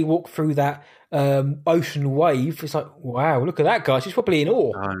walked away, he walked through that ocean wave. It's like, wow, look at that guy. She's probably in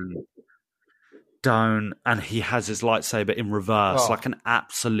awe. Don't. And he has his lightsaber in reverse, like an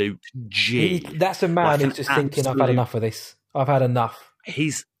absolute G. That's a man who's just thinking, I've had enough of this. I've had enough.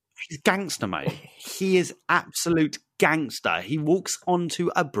 He's gangster, mate. He is absolute gangster. He walks onto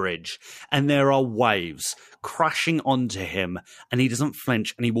a bridge and there are waves crashing onto him and he doesn't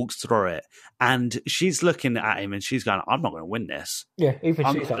flinch and he walks through it. And she's looking at him and she's going, I'm not going to win this. Yeah,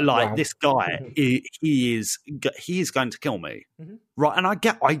 even she's like wow. This guy, he is going to kill me. Mm-hmm. Right. And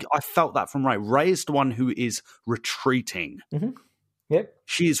I felt that from Rey. Rey is the one who is retreating. Mm-hmm. Yep.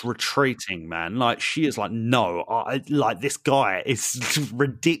 She is retreating, man. Like, she is like, no, this guy is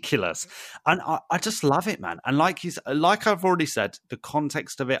ridiculous. And I just love it, man. And like I've already said, the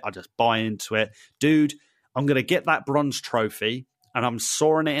context of it, I just buy into it. Dude, I'm going to get that bronze trophy and I'm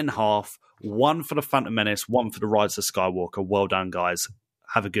sawing it in half. One for the Phantom Menace, one for the Rise of Skywalker. Well done, guys.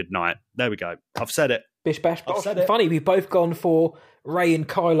 Have a good night. There we go. I've said it. Bish bash bosh. Funny, we've both gone for Rey and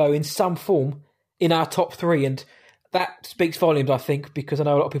Kylo in some form in our top 3, and that speaks volumes, I think, because I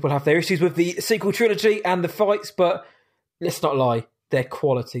know a lot of people have their issues with the sequel trilogy and the fights, but let's not lie, they're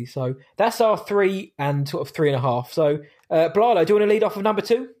quality. So that's our 3 and sort of 3.5. So, Blilo, do you want to lead off with number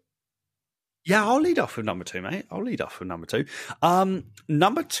 2? Yeah, I'll lead off with number 2, mate. I'll lead off with number 2.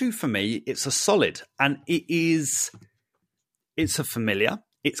 Number 2 for me, it's a solid, and it's a familiar.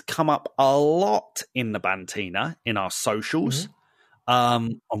 It's come up a lot in the Bantina, in our socials,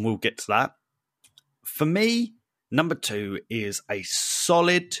 and we'll get to that. For me, number 2 is a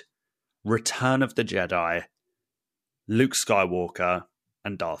solid Return of the Jedi, Luke Skywalker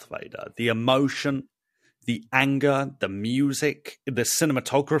and Darth Vader. The emotion, the anger, the music, the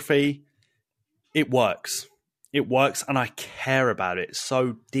cinematography, it works. It works, and I care about it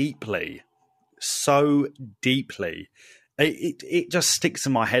so deeply. So deeply. It just sticks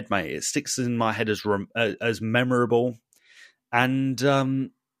in my head, mate. It sticks in my head as memorable. And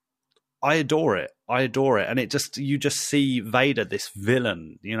I adore it. I adore it. And you just see Vader, this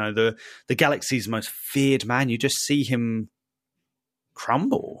villain, the galaxy's most feared man. You just see him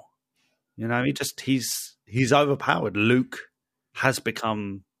crumble. He's overpowered. Luke has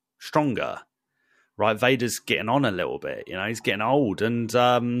become stronger, right? Vader's getting on a little bit, he's getting old. And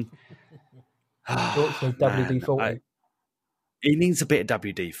WD-40. He needs a bit of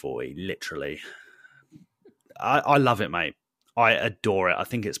WD-40, literally. I love it, mate. I adore it. I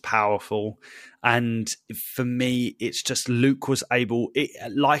think it's powerful. And for me, it's just Luke was able...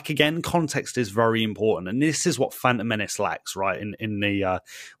 again, context is very important. And this is what Phantom Menace lacks, right? In the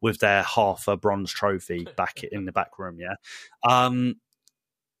with their half a bronze trophy back in the back room, yeah?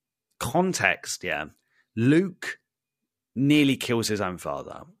 Context, yeah. Luke nearly kills his own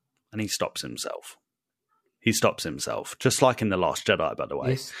father. And he stops himself. He stops himself, just like in The Last Jedi, by the way.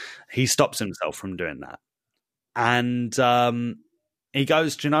 Yes. He stops himself from doing that. And he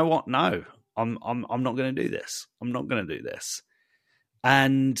goes, do you know what? No, I'm not going to do this. I'm not going to do this.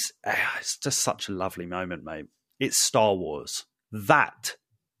 And it's just such a lovely moment, mate. It's Star Wars. That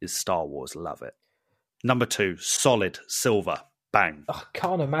is Star Wars. Love it. Number 2, solid, silver, bang. I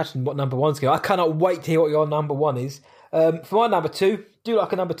can't imagine what number 1's going to be. I cannot wait to hear what your number 1 is. For my number 2, do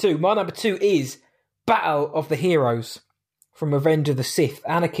like a number 2. My number 2 is Battle of the Heroes from Revenge of the Sith.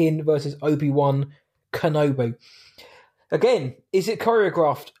 Anakin versus Obi-Wan Kenobi. Again, is it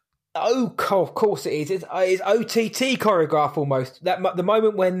choreographed? Oh, of course it is. It's OTT choreographed almost. The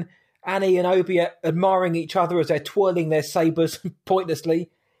moment when Annie and Obi are admiring each other as they're twirling their sabers pointlessly.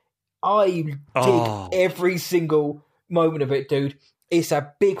 I dig every single moment of it, dude. It's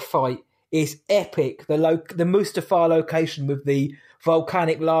a big fight. It's epic. The Mustafar location with the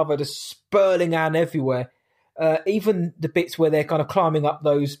volcanic lava just spurling out everywhere. Even the bits where they're kind of climbing up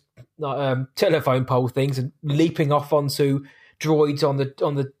those telephone pole things and leaping off onto droids on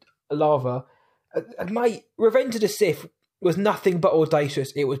the lava. Mate, Revenge of the Sith was nothing but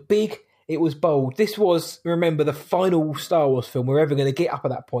audacious. It was big. It was bold. This was, remember, the final Star Wars film we're ever going to get up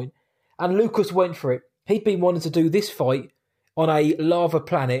at that point. And Lucas went for it. He'd been wanting to do this fight on a lava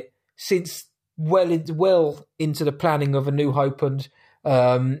planet since well into the planning of A New Hope and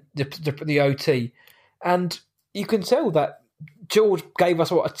the OT. And you can tell that George gave us,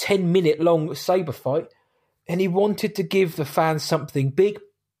 a 10-minute long saber fight, and he wanted to give the fans something big,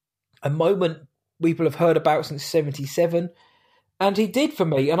 a moment people have heard about since 1977, and he did for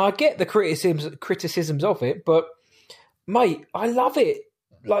me. And I get the criticisms of it, but mate, I love it.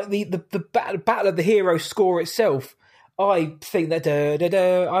 Like the Battle of the Heroes score itself, I think that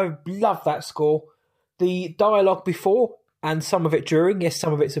I love that score. The dialogue before and some of it during, yes,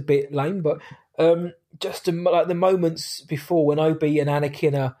 some of it's a bit lame, but just like the moments before when Obi and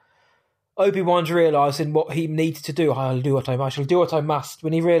Anakin are, Obi-Wan's realising what he needs to do. I'll do what I must. I'll do what I must.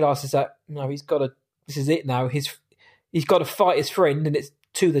 When he realises that, he's got to. This is it now. He's got to fight his friend, and it's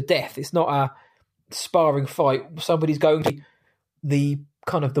to the death. It's not a sparring fight. Somebody's going to the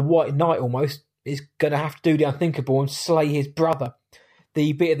kind of the White Knight almost is going to have to do the unthinkable and slay his brother.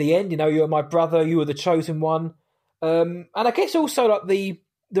 The bit at the end, you're my brother. You are the chosen one. And I guess also like the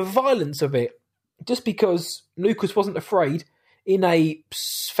violence of it, just because Lucas wasn't afraid in a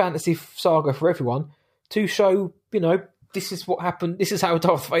fantasy saga for everyone to show, this is what happened. This is how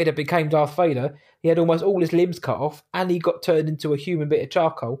Darth Vader became Darth Vader. He had almost all his limbs cut off, and he got turned into a human bit of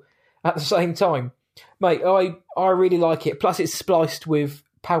charcoal at the same time. Mate, I really like it. Plus, it's spliced with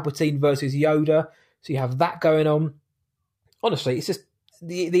Palpatine versus Yoda, so you have that going on. Honestly, it's just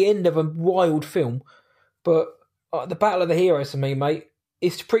the end of a wild film. But the Battle of the Heroes, to me, mate,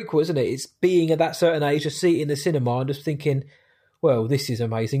 it's the prequel, isn't it? It's being at that certain age, just seeing in the cinema and just thinking, well, this is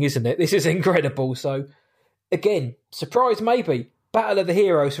amazing, isn't it? This is incredible. So, again, surprise maybe. Battle of the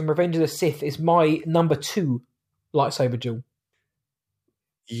Heroes from Revenge of the Sith is my number 2 lightsaber duel.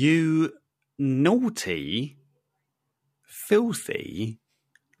 You naughty, filthy,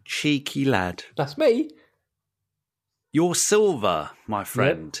 cheeky lad. That's me. Your silver, my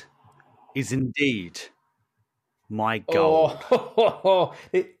friend, is indeed my gold. Oh.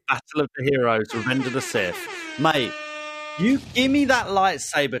 Battle of the Heroes, Revenge of the Sith. Mate, you give me that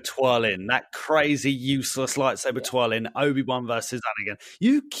lightsaber twirling, that crazy, useless lightsaber twirling, Obi-Wan versus Anakin.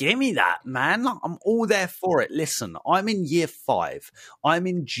 You give me that, man. I'm all there for it. Listen, I'm in year 5. I'm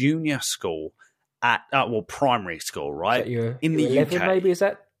in junior school at, primary school, right? In the 11, UK. Maybe, is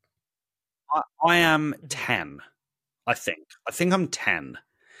that? I am 10, I think. I think I'm 10.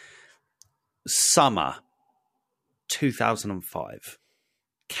 Summer 2005.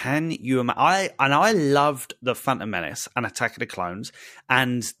 Can you imagine? I loved The Phantom Menace and Attack of the Clones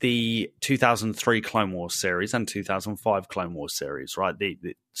and the 2003 Clone Wars series and 2005 Clone Wars series, right? The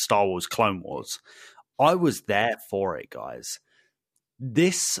Star Wars Clone Wars. I was there for it, guys.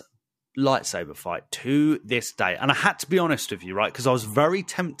 This lightsaber fight to this day, and I had to be honest with you, right? Because I was very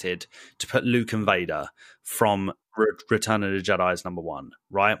tempted to put Luke and Vader from Return of the Jedi as number 1,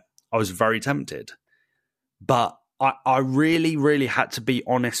 right? I was very tempted. But I really, really had to be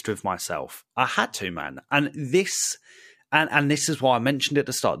honest with myself. I had to, man. And this is why I mentioned at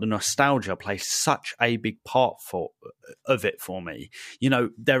the start, the nostalgia plays such a big part of it for me. You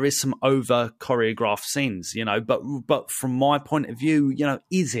know, there is some over choreographed scenes, you know, but from my point of view, you know,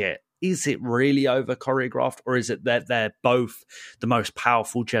 is it really over choreographed, or is it that they're both the most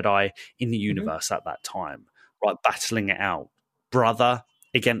powerful Jedi in the universe at that time, right? Battling it out, brother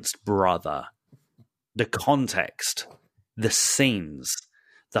against brother. The context, the scenes,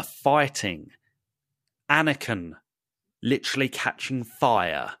 the fighting, Anakin literally catching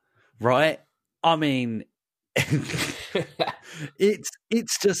fire, right? I mean, it's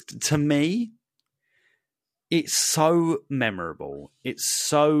just, to me, it's so memorable. It's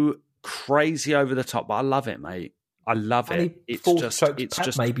so crazy over the top, but I love it, mate. I love it. It's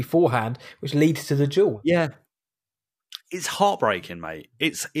just maybe beforehand, which leads to the duel. Yeah. It's heartbreaking, mate.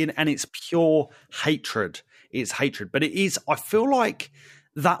 It's pure hatred. It's hatred, but it is. I feel like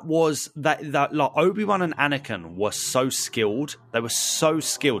that like Obi-Wan and Anakin were so skilled. They were so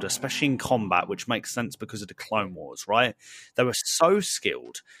skilled, especially in combat, which makes sense because of the Clone Wars, right? They were so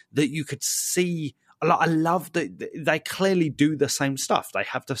skilled that you could see. I love that they clearly do the same stuff. They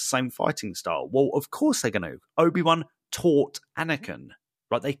have the same fighting style. Well, of course they're going to. Obi-Wan taught Anakin.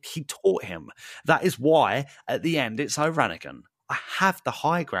 Right, he taught him. That is why, at the end, it's over, Anakin. I have the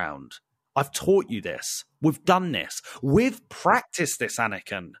high ground. I've taught you this. We've done this. We've practiced this,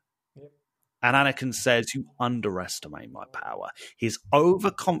 Anakin. Yep. And Anakin says, you underestimate my power. His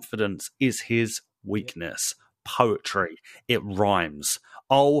overconfidence is his weakness. Poetry. It rhymes.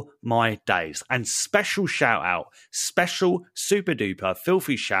 Oh, my days. And special shout out, special super duper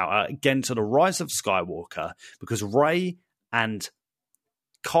filthy shout out again to The Rise of Skywalker, because Rey and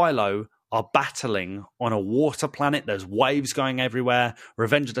Kylo are battling on a water planet. There's waves going everywhere.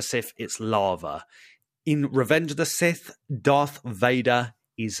 Revenge of the Sith, it's lava. In Revenge of the Sith, Darth Vader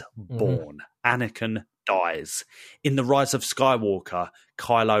is born. Anakin dies. In The Rise of Skywalker,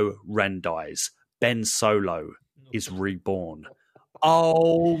 Kylo Ren dies. Ben Solo is reborn.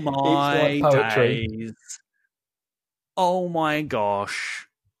 Oh my days. Oh my gosh.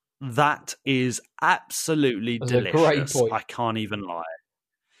 That is absolutely delicious. I can't even lie.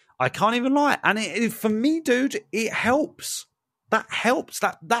 And for me, dude, it helps. That helps.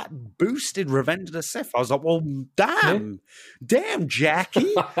 That boosted Revenge of the Sith. I was like, well, damn,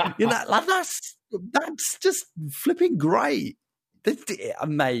 Jackie. You know, like that's just flipping great,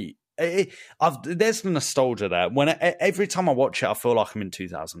 mate. There's nostalgia there. Every time I watch it, I feel like I'm in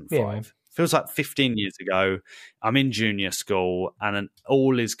 2005. Yeah. Feels like 15 years ago. I'm in junior school and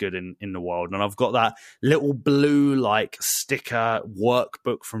all is good in the world. And I've got that little blue like sticker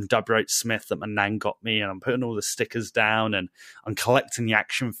workbook from WH Smith that my nan got me. And I'm putting all the stickers down and I'm collecting the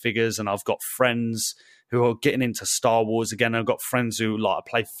action figures. And I've got friends who are getting into Star Wars again. I've got friends who like I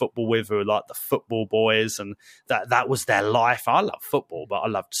play football with who are like the football boys, and that was their life. I love football, but I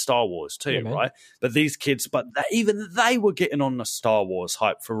loved Star Wars too, right? But these kids, even they were getting on the Star Wars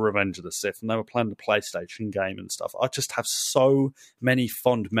hype for Revenge of the Sith, and they were playing the PlayStation game and stuff. I just have so many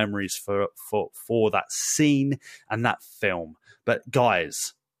fond memories for that scene and that film. But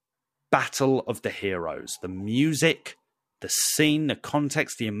guys, Battle of the Heroes, the music, the scene, the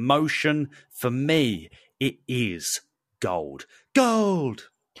context, the emotion, for me, it is gold. Gold!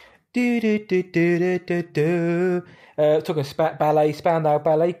 Talking ballet, Spandau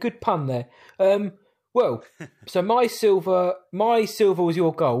Ballet, good pun there. So my silver was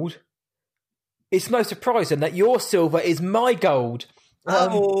your gold. It's no surprise then that your silver is my gold.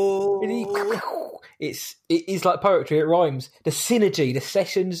 It is like poetry, it rhymes. The synergy, the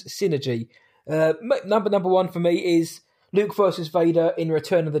sessions synergy. Number one for me is Luke versus Vader in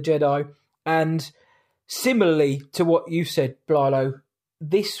Return of the Jedi. And similarly to what you said, Blilo,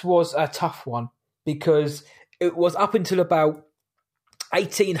 this was a tough one because it was up until about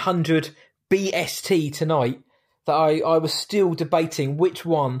 1800 BST tonight that I was still debating which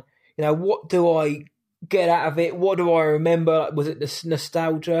one. What do I get out of it? What do I remember? Was it the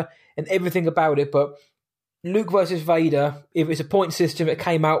nostalgia and everything about it? But Luke versus Vader, if it's a point system, it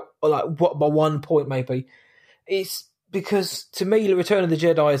came out by 1 point maybe. It's because to me, The Return of the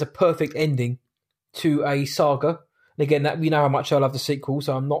Jedi is a perfect ending to a saga. And again, that how much I love the sequel,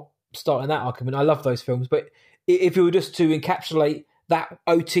 so I'm not starting that argument. I love those films, but if you were just to encapsulate that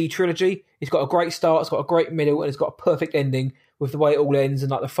OT trilogy, it's got a great start, it's got a great middle, and it's got a perfect ending with the way it all ends and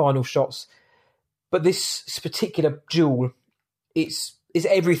like the final shots. But this particular duel, it's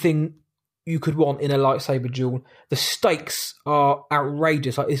everything you could want in a lightsaber duel. The stakes are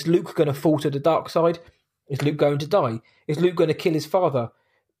outrageous. Like, is Luke going to fall to the dark side? Is Luke going to die? Is Luke going to kill his father?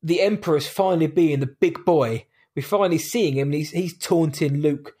 The Emperor's finally being the big boy. We're finally seeing him, and he's taunting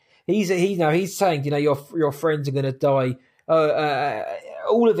Luke. He's saying, your friends are going to die.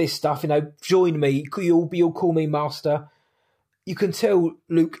 All of this stuff, join me. You'll call me master. You can tell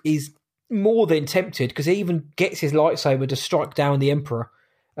Luke is more than tempted because he even gets his lightsaber to strike down the Emperor,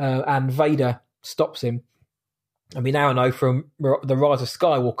 and Vader stops him. And we now know from The Rise of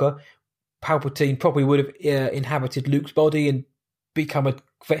Skywalker, Palpatine probably would have inhabited Luke's body and become a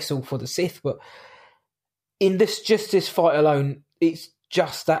vessel for the Sith. But in this fight alone, it's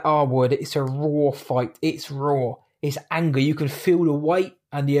just that R word. It's a raw fight. It's raw. It's anger. You can feel the weight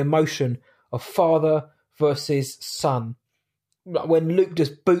and the emotion of father versus son. When Luke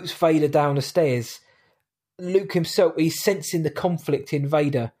just boots Vader down the stairs, Luke himself, he's sensing the conflict in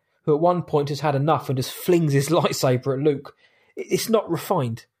Vader, who at one point has had enough and just flings his lightsaber at Luke. It's not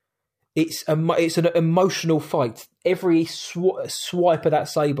refined. It's an emotional fight. Every swipe of that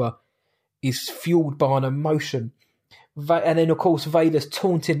saber is fueled by an emotion. And then, of course, Vader's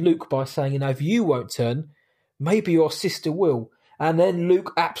taunting Luke by saying, if you won't turn, maybe your sister will. And then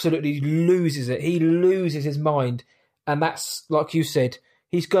Luke absolutely loses it. He loses his mind. And that's, like you said,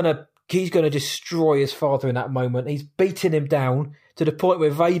 he's gonna destroy his father in that moment. He's beating him down to the point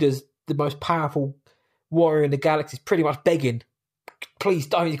where Vader's the most powerful warrior in the galaxy, is pretty much begging, please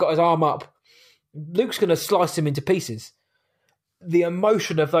don't. He's got his arm up. Luke's going to slice him into pieces. The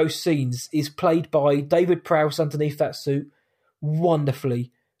emotion of those scenes is played by David Prowse underneath that suit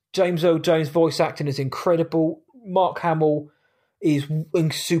wonderfully. James Earl Jones' voice acting is incredible. Mark Hamill is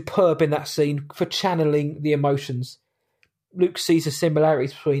superb in that scene for channeling the emotions. Luke sees the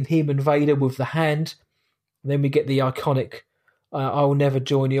similarities between him and Vader with the hand. And then we get the iconic, I will never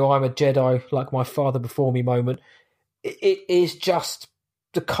join you, I'm a Jedi like my father before me moment. It is just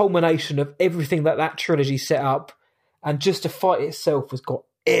the culmination of everything that trilogy set up. And just the fight itself has got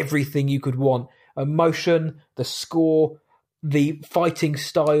everything you could want. Emotion, the score, the fighting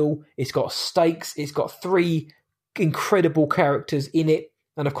style. It's got stakes. It's got 3 incredible characters in it.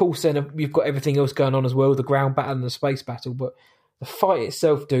 And of course, then you've got everything else going on as well, the ground battle and the space battle. But the fight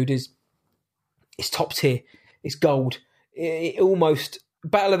itself, dude, it's top tier. It's gold.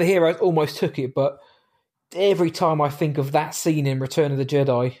 Battle of the Heroes almost took it, but every time I think of that scene in Return of the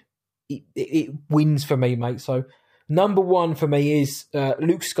Jedi, it wins for me, mate. So number 1 for me is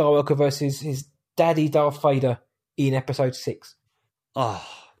Luke Skywalker versus his daddy Darth Vader in Episode 6. Oh,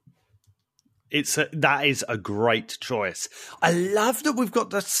 that is a great choice. I love that we've got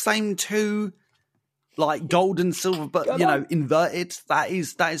the same 2, like gold and silver, but inverted. That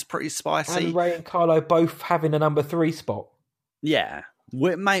is pretty spicy. And Ray and Kylo both having a number 3 spot. Yeah,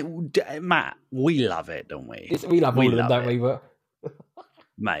 Matt, we love it, don't we? We love all of them, don't we? But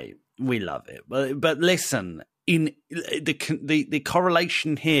mate, we love it. But listen, in the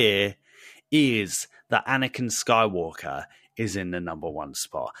correlation here is that Anakin Skywalker is in the number one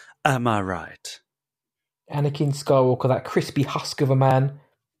spot. Am I right? Anakin Skywalker, that crispy husk of a man,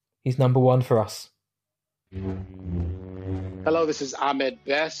 he's number one for us. Hello, this is Ahmed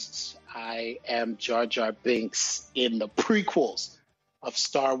Best. I am Jar Jar Binks in the prequels of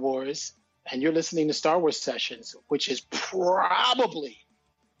Star Wars, and you're listening to Star Wars Sessions, which is probably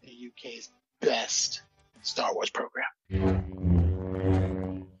the UK's best Star Wars program.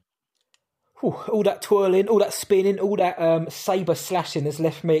 Whew, all that twirling, all that spinning, all that saber slashing has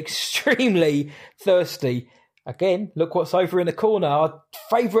left me extremely thirsty. Again, look what's over in the corner. Our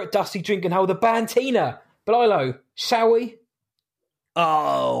favourite dusty drinking hole, the Bantina. Blilo, shall we?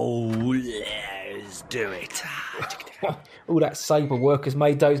 Oh, let's do it. All that saber work has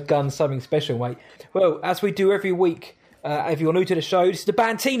made those guns something special, mate. Well, as we do every week, if you're new to the show, this is the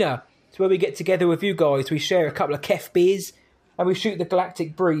Bantina. It's where we get together with you guys. We share a couple of Kef beers and we shoot the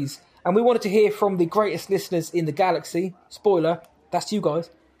galactic breeze. And we wanted to hear from the greatest listeners in the galaxy. Spoiler, that's you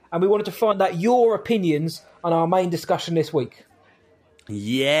guys. And we wanted to find out your opinions on our main discussion this week.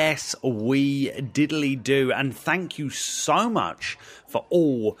 Yes, we diddly do. And thank you so much for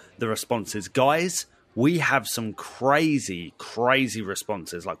all the responses. Guys, we have some crazy, crazy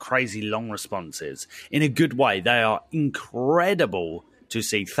responses, like crazy long responses. In a good way. They are incredible to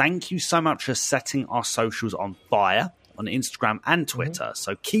see. Thank you so much for setting our socials on fire on Instagram and Twitter. Mm-hmm.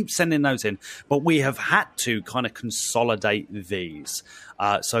 So keep sending those in. But we have had to kind of consolidate these.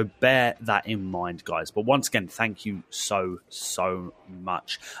 So bear that in mind, guys. But once again, thank you so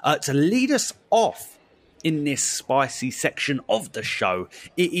much. To lead us off in this spicy section of the show,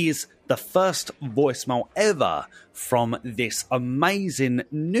 it is the first voicemail ever from this amazing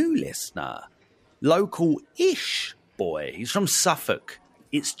new listener. Local-ish boy. He's from Suffolk.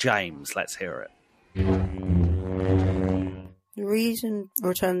 It's James. Let's hear it. The reason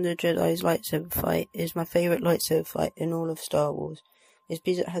Return of the Jedi's lightsaber fight is my favourite lightsaber fight in all of Star Wars is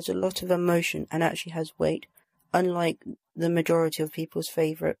because it has a lot of emotion and actually has weight, unlike the majority of people's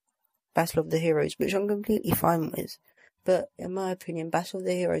favourite Battle of the Heroes, which I'm completely fine with. But in my opinion, Battle of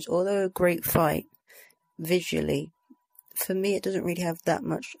the Heroes, although a great fight visually, for me it doesn't really have that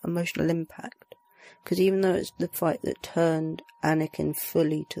much emotional impact. Because even though it's the fight that turned Anakin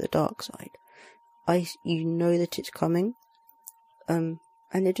fully to the dark side, you know that it's coming. And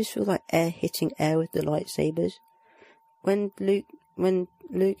it just feels like air hitting air with the lightsabers. When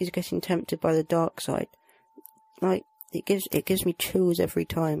Luke is getting tempted by the dark side, like it gives me chills every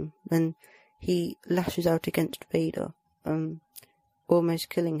time when he lashes out against Vader, almost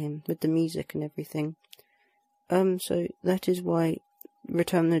killing him with the music and everything. So that is why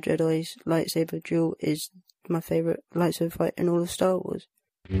Return of the Jedi's lightsaber duel is my favourite lightsaber fight in all of Star Wars.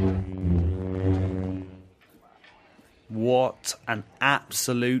 What an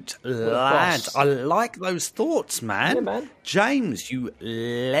absolute lad. I like those thoughts, man. Yeah, man. James, you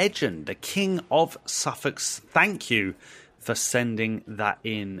legend, the king of Suffolk. Thank you for sending that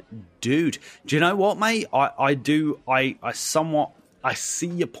in, dude. Do you know what, mate? I see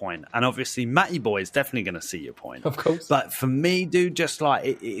your point, and obviously Matty Boy is definitely going to see your point. Of course. But for me, dude, just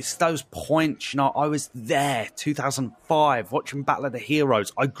like, it's those points, you know, I was there, 2005, watching Battle of the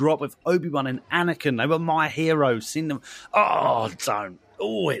Heroes. I grew up with Obi-Wan and Anakin. They were my heroes, seeing them. Oh, don't.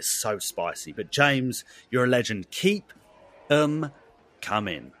 Oh, it's so spicy. But James, you're a legend. Keep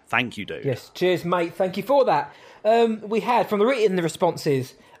coming. Thank you, dude. Yes, cheers, mate. Thank you for that. We had, from the written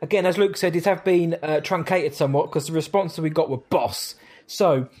responses, again, as Luke said, these have been truncated somewhat because the responses we got were boss.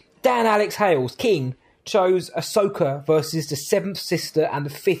 So, Dan Alex Hales, King, chose Ahsoka versus the 7th sister and the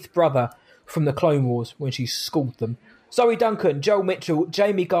 5th brother from the Clone Wars when she schooled them. Zoe Duncan, Joel Mitchell,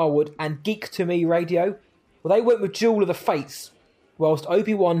 Jamie Garwood, and Geek to Me Radio, well, they went with Duel of the Fates, whilst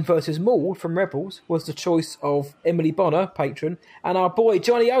Obi-Wan versus Maul from Rebels was the choice of Emily Bonner, patron, and our boy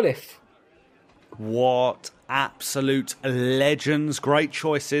Johnny Olive. What absolute legends. Great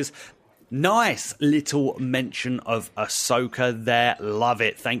choices. Nice little mention of Ahsoka there. Love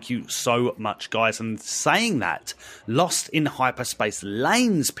it. Thank you so much, guys. And saying that, Lost in Hyperspace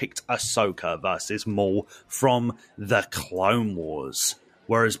Lanes picked Ahsoka versus Maul from the Clone Wars.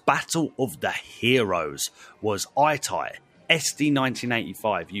 Whereas Battle of the Heroes was Itai, SD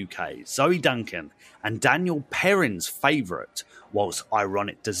 1985 UK, Zoe Duncan, and Daniel Perrin's favourite, whilst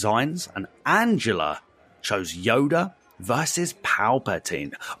Ironic Designs and Angela chose Yoda versus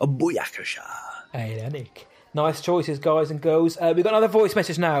Palpatine. Booyakasha. Hey, Nick. Nice choices, guys and girls. We've got another voice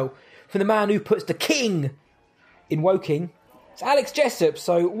message now from the man who puts the king in Woking. It's Alex Jessup.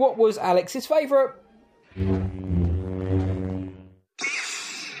 So what was Alex's favourite?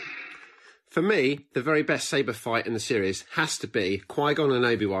 For me, the very best saber fight in the series has to be Qui-Gon and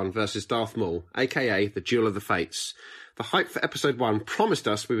Obi-Wan versus Darth Maul, aka the Duel of the Fates. The hype for Episode 1 promised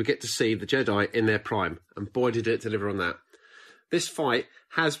us we would get to see the Jedi in their prime, and boy did it deliver on that. This fight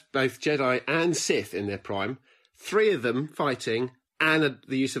has both Jedi and Sith in their prime, 3 of them fighting, and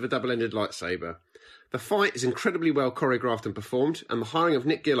the use of a double-ended lightsaber. The fight is incredibly well choreographed and performed, and the hiring of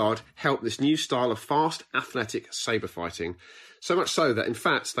Nick Gillard helped this new style of fast, athletic saber fighting. So much so that, in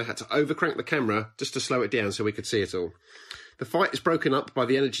fact, they had to overcrank the camera just to slow it down so we could see it all. The fight is broken up by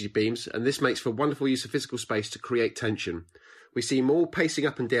the energy beams, and this makes for wonderful use of physical space to create tension. We see Maul pacing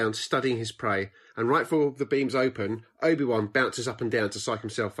up and down, studying his prey, and right before the beams open, Obi-Wan bounces up and down to psych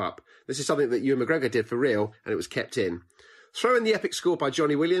himself up. This is something that Ewan McGregor did for real, and it was kept in. Throw in the epic score by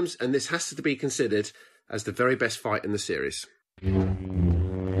Johnny Williams, and this has to be considered as the very best fight in the series.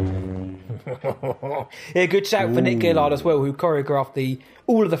 Yeah, good shout for Nick Gillard as well, who choreographed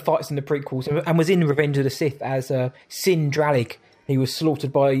all of the fights in the prequels and was in Revenge of the Sith as Sin Dralik. He was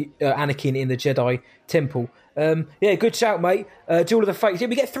slaughtered by Anakin in the Jedi Temple. Yeah, good shout, mate. Duel of the Fates. Yeah,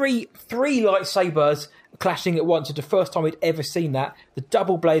 we get three lightsabers clashing at once. It's the first time we'd ever seen that. The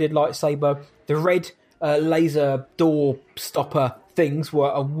double-bladed lightsaber, the red laser door stopper things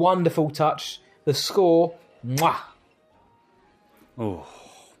were a wonderful touch. The score, mwah. Oh,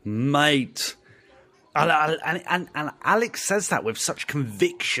 mate. And Alex says that with such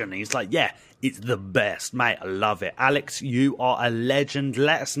conviction. He's like, yeah, it's the best, mate. I love it. Alex, you are a legend.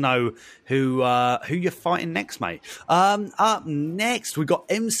 Let us know who you're fighting next, mate. Up next, we got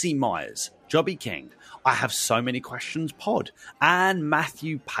MC Myers, Jobby King, I Have So Many Questions pod, and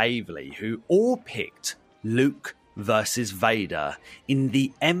Matthew Pavley, who all picked Luke versus Vader in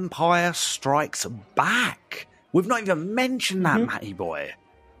The Empire Strikes Back. We've not even mentioned that, Matty boy.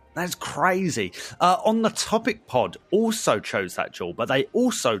 That's crazy. On the Topic pod also chose that duel, but they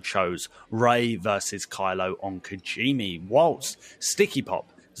also chose Rey versus Kylo on Kijimi, whilst Sticky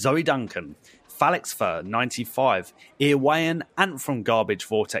Pop, Zoe Duncan, Falix Fur 95, Earwayan, Ant from Garbage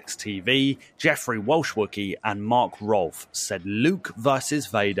Vortex TV, Jeffrey Welsh Wookie, and Mark Rolfe said Luke versus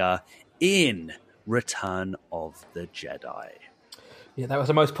Vader in Return of the Jedi. Yeah, that was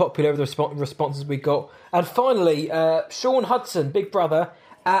the most popular of the responses we got. And finally, Sean Hudson, Big Brother,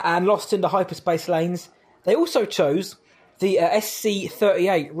 and Lost in the Hyperspace Lanes. They also chose the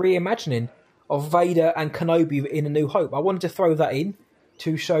SC-38 reimagining of Vader and Kenobi in A New Hope. I wanted to throw that in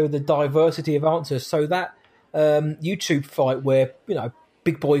to show the diversity of answers. So that YouTube fight where,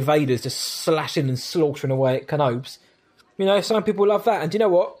 Big Boy Vader's just slashing and slaughtering away at Kenobes, some people love that. And do you know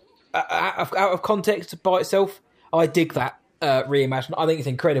what? Out of context by itself, I dig that reimagining. I think it's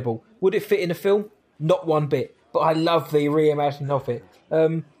incredible. Would it fit in a film? Not one bit. But I love the reimagining of it.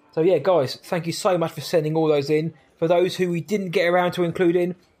 So yeah, guys, thank you so much for sending all those in. For those who we didn't get around to include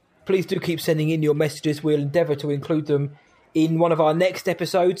in, please do keep sending in your messages. We'll endeavour to include them in one of our next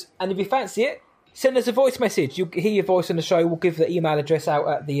episodes. And if you fancy it, send us a voice message. You'll hear your voice on the show. We'll give the email address out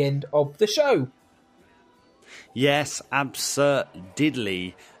at the end of the show. Yes,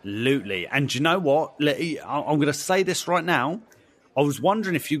 absolutely. And do you know what? I'm going to say this right now. I was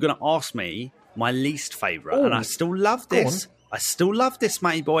wondering if you're going to ask me my least favourite. And I still love this. I still love this,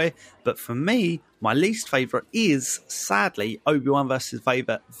 matey boy. But for me, my least favourite is, sadly, Obi-Wan versus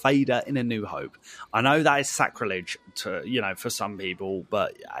Vader in A New Hope. I know that is sacrilege to, for some people,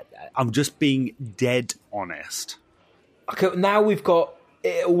 but I'm just being dead honest. Okay, now we've got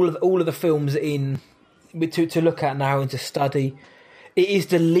all of the films in to look at now and to study. It is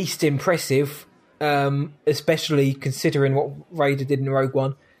the least impressive, especially considering what Vader did in Rogue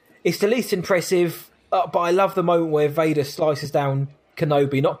One. It's the least impressive, but I love the moment where Vader slices down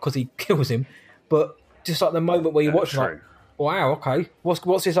Kenobi, not because he kills him, but just like the moment where you watch like, wow, okay,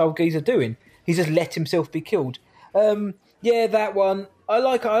 what's this old geezer doing? He's just let himself be killed. Yeah, that one. I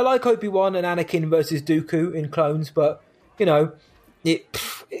like Obi-Wan and Anakin versus Dooku in Clones, but I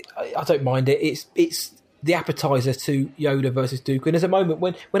don't mind it. It's the appetizer to Yoda versus Dooku. And there's a moment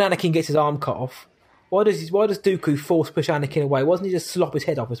when Anakin gets his arm cut off. Why does Dooku force push Anakin away? Why doesn't he just slop his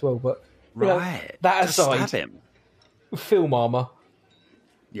head off as well? But that aside, stab him. Film armor.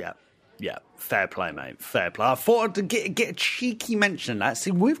 Yeah, fair play, mate. Fair play. I thought I'd get a cheeky mention of that.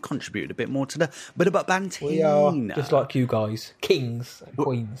 See, we've contributed a bit more to the bit about Bantina. We are just like you guys, kings and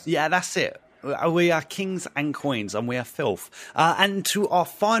queens. Yeah, that's it. We are kings and queens, and we are filth. And to our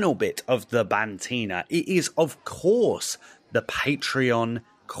final bit of the Bantina, it is, of course, the Patreon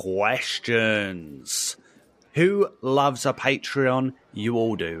questions. Who loves a Patreon? You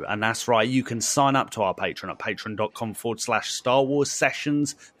all do. And that's right. You can sign up to our Patreon at patreon.com/Star Wars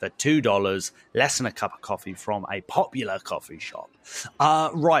Sessions for $2, less than a cup of coffee from a popular coffee shop.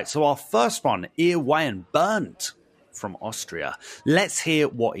 Right. So our first one, Earwayan Burnt from Austria. Let's hear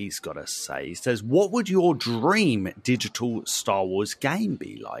what he's got to say. He says, what would your dream digital Star Wars game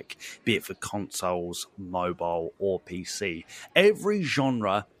be like? Be it for consoles, mobile, or PC. Every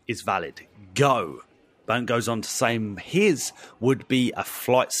genre is valid. Go. Burnt goes on to say his would be a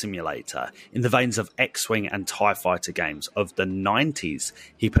flight simulator in the veins of X-Wing and TIE Fighter games of the 90s.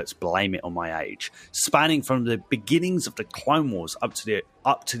 He puts blame it on my age, spanning from the beginnings of the Clone Wars up to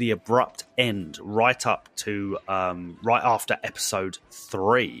the abrupt end, right after Episode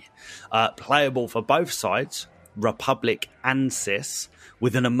 3. Playable for both sides, Republic and Cis,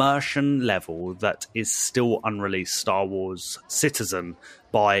 with an immersion level that is still unreleased. Star Wars Citizen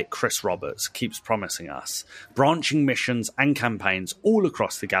by Chris Roberts keeps promising us. Branching missions and campaigns all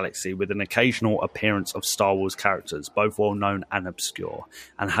across the galaxy with an occasional appearance of Star Wars characters, both well-known and obscure,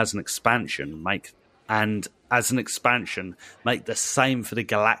 and as an expansion, make the same for the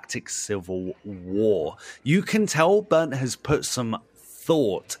Galactic Civil War. You can tell Burnt has put some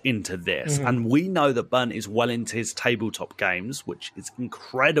thought into this, and we know that Burnt is well into his tabletop games, which is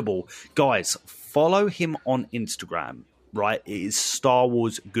incredible. Guys, follow him on Instagram, right? It is Star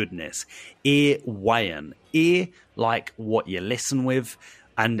Wars goodness. Earwayan. Ear like what you listen with,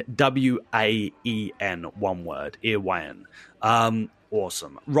 and Waen, one word. Earwayan.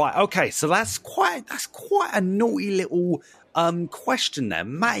 Awesome. Right, okay, so that's quite a naughty little question there.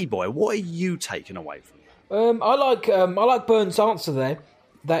 Matty boy, what are you taking away from it? I like Burnt's answer there.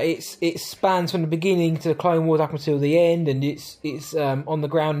 That it spans from the beginning to the Clone Wars up until the end, and it's on the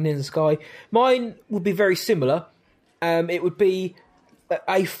ground and in the sky. Mine would be very similar. It would be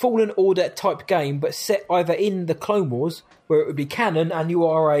a Fallen Order type game, but set either in the Clone Wars, where it would be canon, and you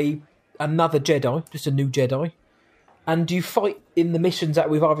are another Jedi, just a new Jedi, and you fight in the missions that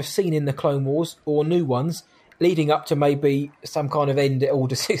we've either seen in the Clone Wars or new ones, leading up to maybe some kind of end at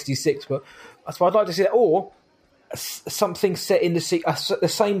Order 66. But so I'd like to see that, or something set in the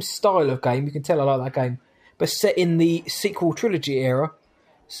same style of game. You can tell I like that game, but set in the sequel trilogy era.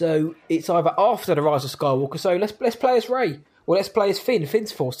 So it's either after the Rise of Skywalker. So let's play as Rey, or let's play as Finn.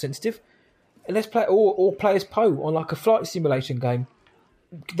 Finn's force sensitive, and let's play or play as Poe on like a flight simulation game.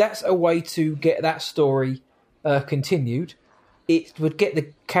 That's a way to get that story continued. It would get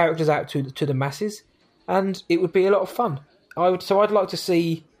the characters out to the masses, and it would be a lot of fun. I'd like to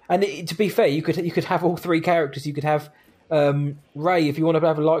see. And to be fair, you could have all three characters. You could have Rey if you want to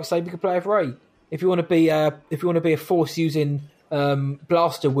have a lightsaber. You could play as Rey. If you want to be a force using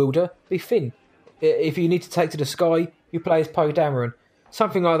blaster wielder, be Finn. If you need to take to the sky, you play as Poe Dameron.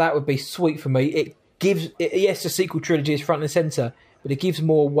 Something like that would be sweet for me. Yes, the sequel trilogy is front and center, but it gives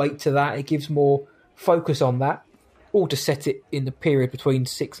more weight to that. It gives more focus on that, or to set it in the period between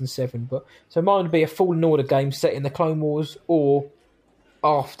 6 and 7. But so mine would be a Fallen Order game set in the Clone Wars, or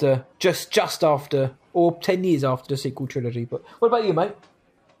after, just after, or 10 years after the sequel trilogy. But what about you, mate?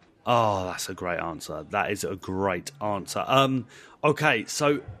 Oh, that's a great answer. That is a great answer. Okay,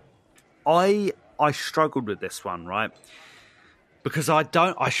 so I struggled with this one, right? Because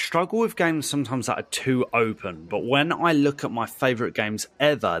I struggle with games sometimes that are too open, but when I look at my favourite games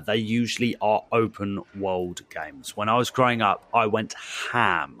ever, they usually are open world games. When I was growing up, I went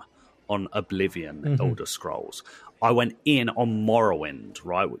ham on Oblivion, Elder Scrolls. I went in on Morrowind,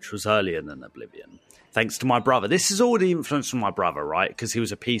 right, which was earlier than Oblivion, thanks to my brother. This is all the influence from my brother, right, because he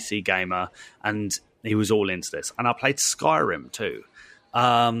was a PC gamer and he was all into this. And I played Skyrim too.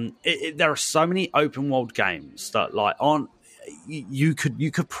 There are so many open world games that you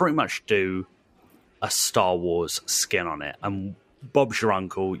could pretty much do a Star Wars skin on it. And Bob's your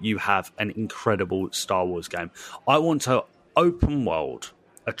uncle, you have an incredible Star Wars game. I want a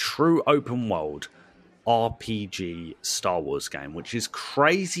true open world RPG Star Wars game, which is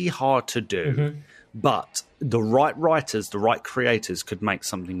crazy hard to do, but the right writers, the right creators could make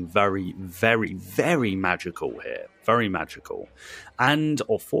something very, very, very magical here. Very magical.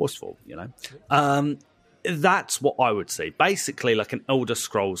 Or forceful, you know. That's what I would say. Basically, like an Elder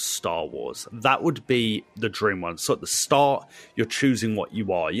Scrolls Star Wars. That would be the dream one. So at the start, you're choosing what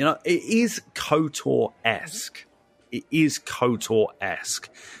you are. You know, it is KOTOR-esque. It is KOTOR-esque,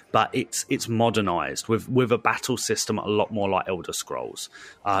 but it's modernized with a battle system a lot more like Elder Scrolls.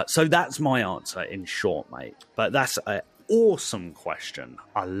 So that's my answer in short, mate. But that's an awesome question.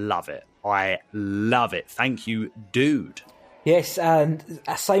 I love it. Thank you, dude. Yes, and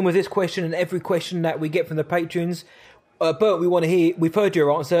same with this question and every question that we get from the patrons. Bert, we want to hear. We've heard your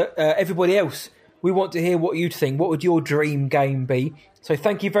answer. Everybody else, We want to hear what you'd think. What would your dream game be? So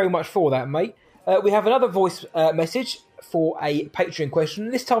thank you very much for that, mate. We have another voice message for a Patreon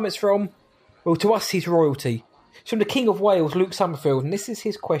question. This time it's from, well, to us, he's royalty. It's from the King of Wales, Luke Summerfield, and this is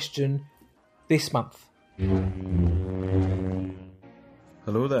his question this month.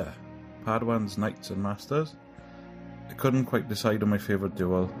 Hello there, Padawans, Knights and Masters. I couldn't quite decide on my favourite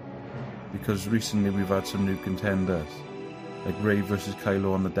duel, because recently we've had some new contenders, like Rey versus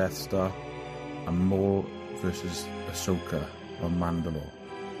Kylo on the Death Star, and Maul versus Ahsoka on Mandalore.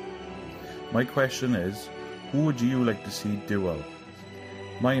 My question is, who would you like to see duel?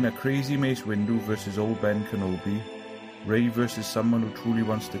 Mine are Crazy Mace Windu versus Old Ben Kenobi, Rey versus someone who truly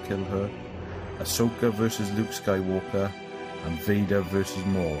wants to kill her, Ahsoka versus Luke Skywalker, and Vader versus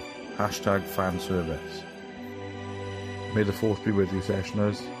Maul. #fanservice. May the Force be with you,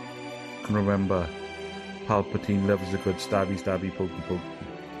 sessioners. And remember, Palpatine loves a good stabby pokey.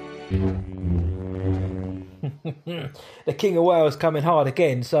 The King of Wales coming hard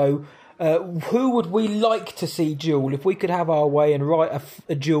again. So, who would we like to see duel? If we could have our way and write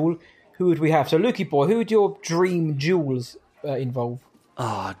a duel, who would we have? So, Lukey boy, who would your dream duels involve?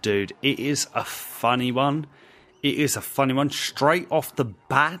 Ah, dude, it is a funny one. It is a funny one. Straight off the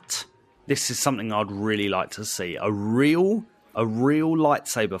bat, this is something I'd really like to see. A real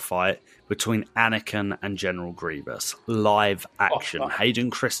lightsaber fight between Anakin and General Grievous. Live action. Hayden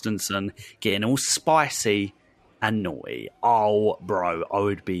Christensen getting all spicy and naughty. Oh, bro, I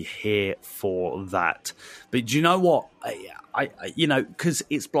would be here for that. But do you know what? I because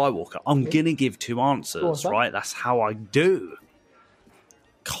it's Blywalker, I'm going to give two answers, right? That's how I do.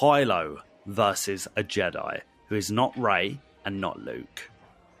 Kylo versus a Jedi who is not Rey and not Luke.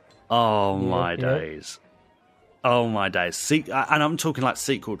 Oh, my days. Oh, my days. And I'm talking like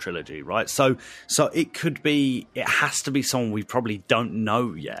sequel trilogy, right? So it has to be someone we probably don't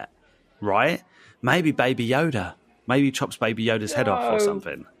know yet, right? Maybe Baby Yoda. Maybe he chops Baby Yoda's head off or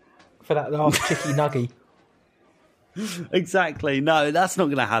something. For that last chicky nuggy. Exactly. No, that's not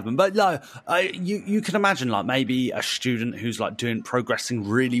going to happen. But no, you can imagine like maybe a student who's like progressing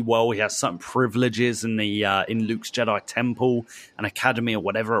really well. He has certain privileges in in Luke's Jedi Temple and Academy or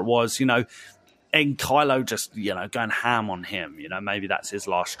whatever it was, and Kylo just, going ham on him. Maybe that's his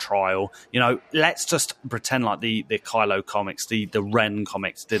last trial. Let's just pretend like the Kylo comics, the Ren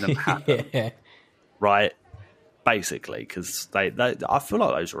comics didn't happen. Yeah. Right? Basically, because I feel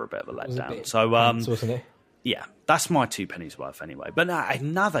like those were a bit of a letdown. Wasn't it? Yeah, that's my 2 pennies worth anyway. But now,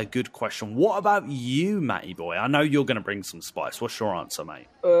 another good question. What about you, Matty boy? I know you're going to bring some spice. What's your answer, mate?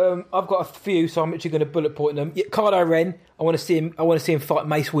 I've got a few, so I'm actually going to bullet point them. Yeah, Kylo Ren. I want to see him fight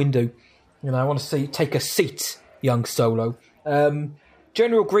Mace Windu. I want to see take a seat, young Solo.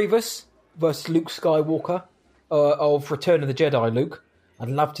 General Grievous versus Luke Skywalker of Return of the Jedi. Luke. I'd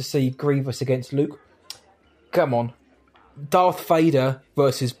love to see Grievous against Luke. Come on, Darth Vader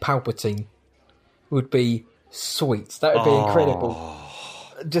versus Palpatine would be sweet. That would be incredible.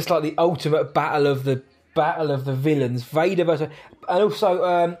 Just like the ultimate battle of the villains. Vader versus... And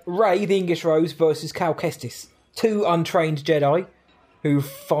also Rey, the English Rose, versus Cal Kestis. 2 untrained Jedi who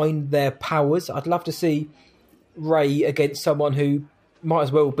find their powers. I'd love to see Rey against someone who might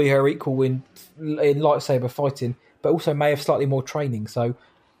as well be her equal in lightsaber fighting, but also may have slightly more training. So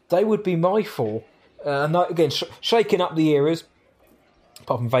they would be my 4. Again, shaking up the eras,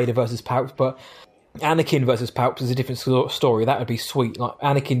 apart from Vader versus Palps, but... Anakin versus Palps is a different story. That would be sweet. Like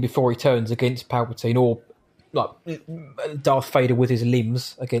Anakin before he turns against Palpatine, or like Darth Vader with his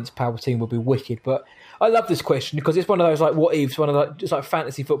limbs against Palpatine would be wicked. But I love this question because it's one of those like what ifs, one of like just like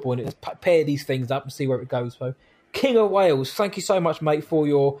fantasy football, and it's pair these things up and see where it goes. So, King of Wales, thank you so much, mate, for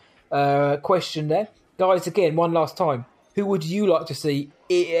your question there, guys. Again, one last time, who would you like to see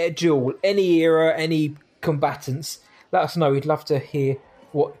duel? Any era, any combatants? Let us know. We'd love to hear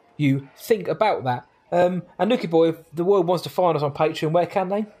what you think about that. And Nookie Boy, if the world wants to find us on Patreon, where can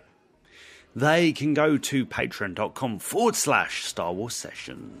they? They can go to patreon.com/Star Wars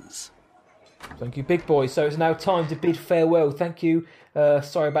Sessions. Thank you, big boy. So it's now time to bid farewell. Thank you.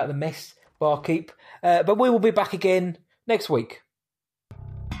 Sorry about the mess, Barkeep. But we will be back again next week.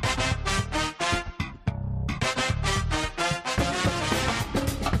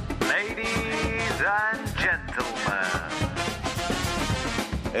 Ladies and gentlemen,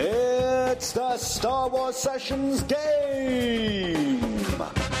 it's the Star Wars Sessions game!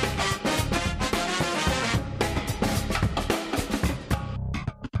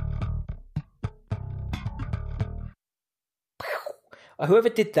 Whoever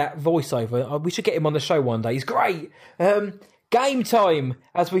did that voiceover, we should get him on the show one day. He's great. Game time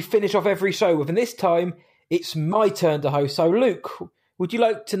as we finish off every show with, and this time it's my turn to host. So, Luke, Would you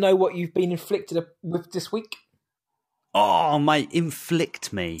like to know what you've been inflicted with this week? Oh, mate,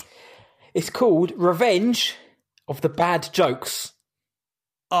 inflict me. It's called Revenge of the Bad Jokes.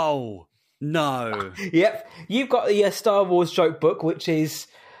 Oh, no. Yep. You've got the Star Wars joke book, which is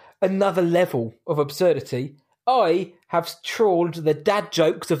another level of absurdity. I have trawled the dad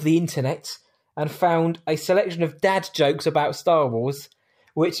jokes of the internet and found a selection of dad jokes about Star Wars,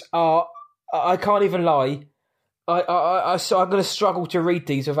 which are, I can't even lie, so I'm going to struggle to read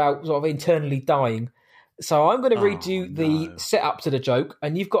these without sort of internally dying. So I'm going to read you the setup to the joke,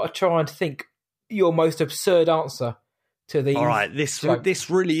 and you've got to try and think your most absurd answer to these. All right, this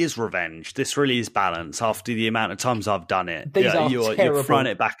really is revenge. This really is balance after the amount of times I've done it. These are you're terrible. throwing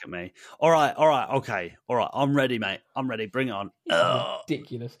it back at me. All right, okay. All right, I'm ready, mate. I'm ready. Bring it on.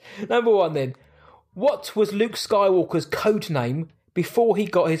 Ridiculous. Number one, then. What was Luke Skywalker's code name before he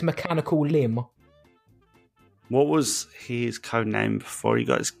got his mechanical limb? What was his code name before he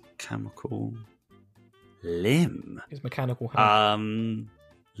got his chemical limb? His mechanical hand.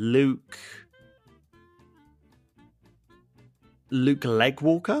 Luke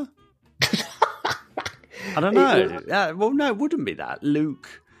Legwalker? I don't know. Well, no, it wouldn't be that. Luke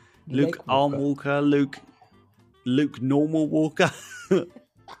Arm Walker, Luke Normal Walker.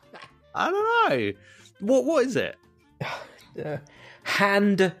 I don't know. What is it?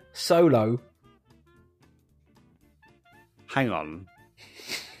 Hand Solo. Hang on.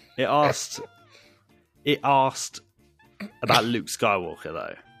 It asked about Luke Skywalker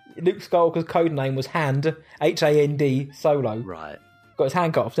though. Luke Skywalker's code name was Hand, Hand Solo. Right. Got his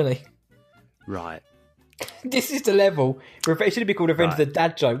hand cut off, didn't he? Right. This is the level. It should be called Revenge of the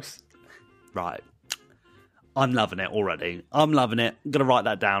Dad Jokes. Right. I'm loving it already. I'm loving it. I'm going to write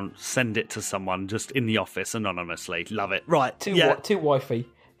that down, send it to someone just in the office anonymously. Love it. Right. Too wifey.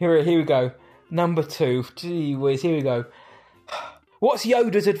 Here we go. Number 2. Gee whiz, here we go. What's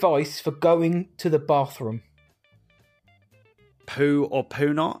Yoda's advice for going to the bathroom? Poo or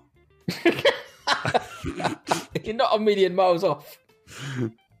poo not? You're not a million miles off.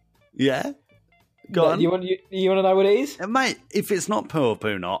 Yeah? Go on. You want to know what it is? Mate, if it's not poo or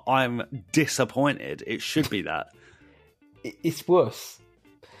poo not, I'm disappointed. It should be that. It's worse.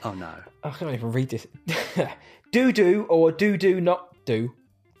 Oh, no. I can't even read this. Do or do not do.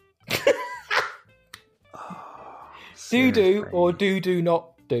 Do or do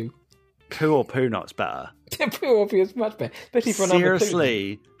not do. Poo or poo not's better. Poo or poo is much better, especially for number 2.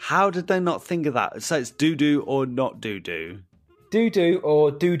 Seriously, how did they not think of that? So it's do or not do. Do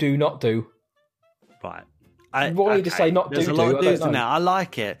or do not do. Right. Why you just say not There's do? a lot of do's in there. I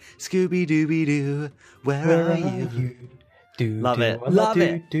like it. Scooby Dooby Doo, where are you? Love it. Love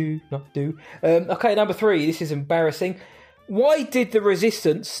it. Do not do. Okay, number 3. This is embarrassing. Why did the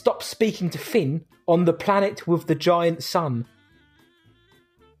Resistance stop speaking to Finn on the planet with the giant sun?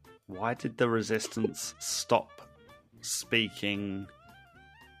 Why did the Resistance stop speaking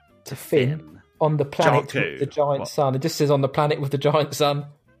to Finn on the planet with the giant sun? It just says on the planet with the giant sun.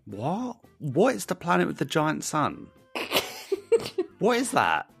 What? What is the planet with the giant sun? What is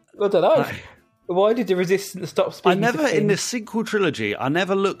that? I don't know. Why did the Resistance stop speaking to Finn? In the sequel trilogy, I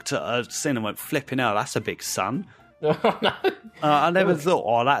never looked at a sin and went, flipping out, that's a big sun. No. I never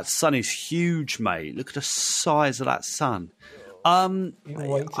thought, that sun is huge, mate. Look at the size of that sun.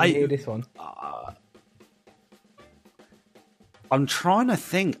 Wait to hear this one. I'm trying to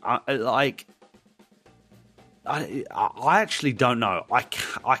think. I actually don't know. I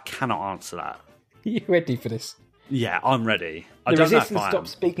cannot answer that. Are you ready for this? Yeah, I'm ready. The Resistance stopped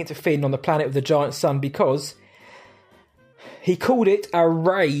speaking to Finn on the planet with the giant sun because he called it a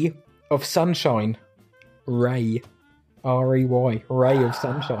ray of sunshine. Ray. R-E-Y. Ray of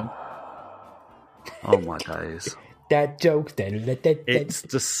sunshine. Oh my days. Dad jokes. It's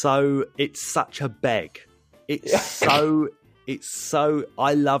just so. It's such a beg. It's so.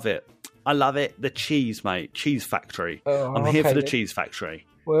 I love it. I love it. The cheese, mate. Cheese factory. I'm here for the cheese factory.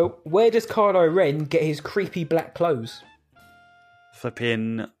 Well, where does Kylo Ren get his creepy black clothes?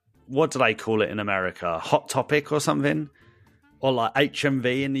 Flipping. What do they call it in America? Hot Topic or something? Or like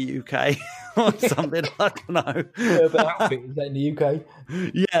HMV in the UK or something. I don't know. Urban Outfitters, is that in the UK?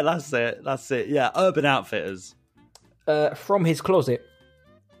 Yeah, that's it. Yeah, Urban Outfitters. From his closet.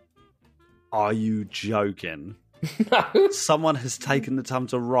 Are you joking? No. Someone has taken the time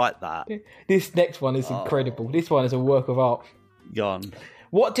to write that. This next one is incredible. This one is a work of art. Go on.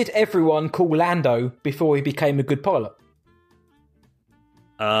 What did everyone call Lando before he became a good pilot?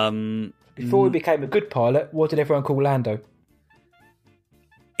 Before he became a good pilot, what did everyone call Lando?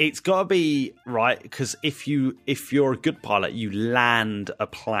 It's got to be right because if you're a good pilot, you land a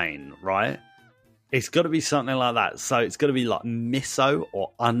plane, right? It's got to be something like that. So it's got to be like Misso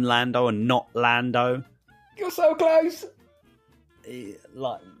or Unlando and not Lando. You're so close.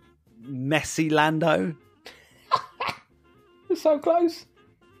 Like Messi Lando. You're so close.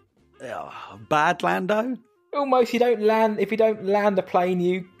 Bad Lando. Almost. You don't land. If you don't land a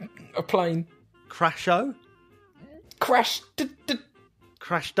plane, a plane. Crasho. Crash.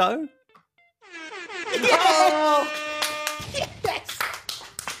 Crashdo. Yes.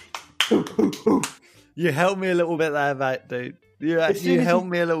 You helped me a little bit there, mate, dude. You helped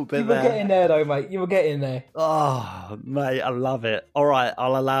me a little bit there. You were getting there, though, mate. You were getting there. Oh, mate, I love it. All right,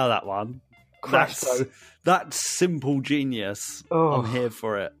 I'll allow that one. That's simple genius. Oh. I'm here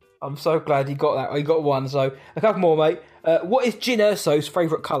for it. I'm so glad you got that. You got one. So a couple more, mate. What is Jyn Erso's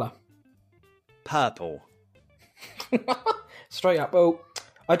favourite colour? Purple. Straight up. Well,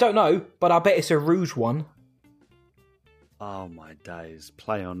 I don't know, but I bet it's a rouge one. Oh my days!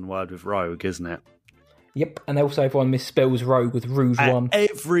 Play on word with rogue, isn't it? Yep, and also everyone misspells rogue with rouge one.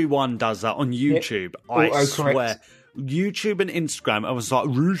 Everyone does that on YouTube. Yep. I swear. YouTube and Instagram, I was like,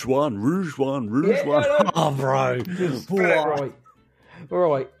 rouge one. Oh, bro. Right. All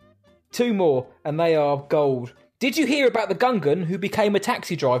right. 2 more, and they are gold. Did you hear about the Gungan who became a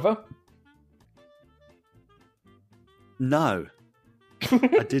taxi driver? No.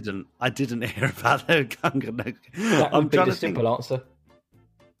 I didn't hear about the Gungan. That would be the simple answer.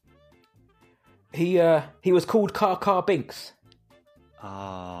 He was called Car Binks.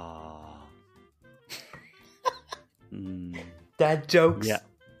 Ah. Dad jokes. Yeah.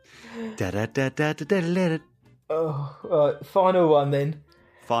 Final one then.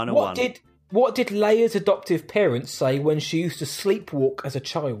 What did Leia's adoptive parents say when she used to sleepwalk as a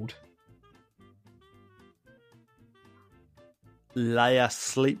child? Leia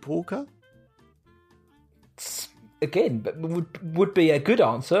sleepwalker? Again, but would be a good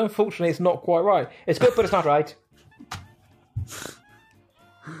answer. Unfortunately, it's not quite right. It's good, but it's not right.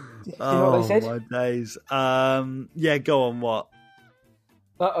 You know what they said? My days. Yeah, go on, what?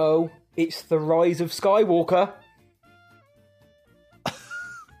 Uh-oh. It's the rise of Skywalker.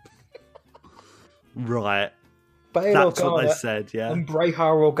 Right. Bail That's Organa what they said, yeah. And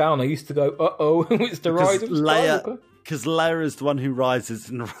Brehar Organa used to go, uh-oh, it's the rise of Skywalker. Because Leia is the one who rises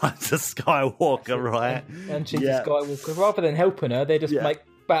in Rise of Skywalker, right? And she's a Skywalker. Rather than helping her, they just make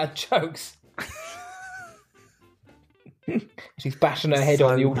bad jokes. She's bashing her head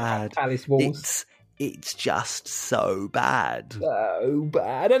on the old palace walls. It's just so bad. So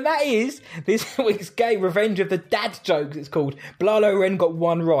bad. And that is this week's Gay Revenge of the Dad Jokes, it's called. Blalo Ren got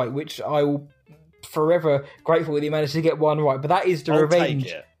one right, which I will forever grateful that he managed to get one right. But that is the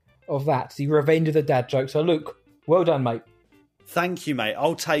revenge of that. The revenge of the Dad Jokes. So, Luke, well done, mate. Thank you, mate.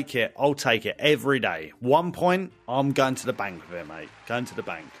 I'll take it every day. 1 point, I'm going to the bank with it, mate. Going to the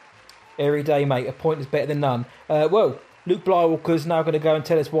bank. Every day, mate. A point is better than none. Well, Luke Blywalker's now going to go and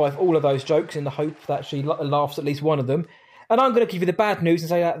tell his wife all of those jokes in the hope that she laughs at least one of them. And I'm going to give you the bad news and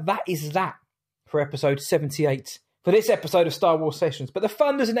say that is that for episode 78. For this episode of Star Wars Sessions. But the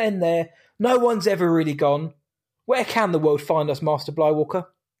fun doesn't end there. No one's ever really gone. Where can the world find us, Master Blywalker?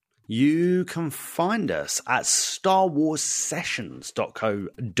 You can find us at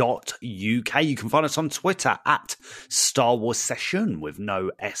starwarsessions.co.uk. You can find us on Twitter at Star Wars Session with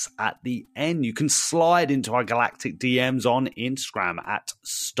no S at the end. You can slide into our galactic DMs on Instagram at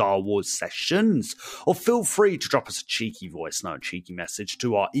Star Wars Sessions, or feel free to drop us a cheeky voice note, cheeky message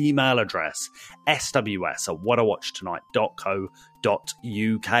to our email address,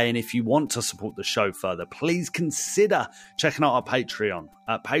 sws@whatawatchtonight.co.uk. And if you want to support the show further, please consider checking out our Patreon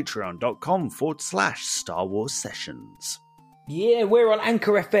at patreon.com/Star Wars Sessions. Yeah, we're on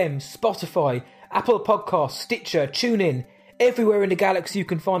Anchor FM, Spotify, Apple Podcasts, Stitcher, TuneIn. Everywhere in the galaxy you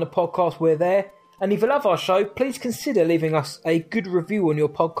can find a podcast, we're there. And if you love our show, please consider leaving us a good review on your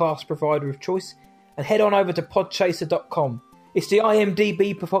podcast provider of choice. And head on over to podchaser.com. It's the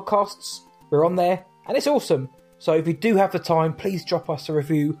IMDb for podcasts. We're on there, and it's awesome. So if you do have the time, please drop us a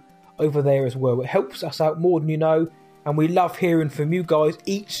review over there as well. It helps us out more than you know, and we love hearing from you guys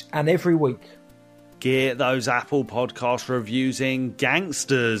each and every week. Get those Apple Podcast reviews in,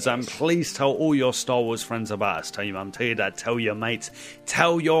 gangsters, and please tell all your Star Wars friends about us. Tell your mum, tell your dad, tell your mates,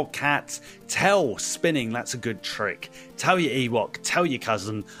 tell your cats, tell spinning, that's a good trick. Tell your Ewok, tell your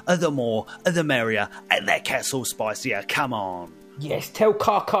cousin, the more, the merrier, and their cat's all spicier, come on. Yes, tell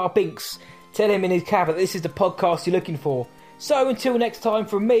Car Binks, tell him in his cab that this is the podcast you're looking for. So until next time,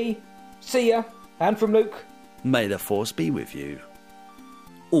 from me, see ya, and from Luke, may the Force be with you.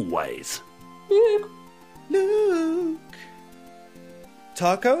 Always. Luke.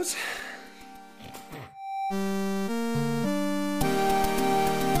 Tacos?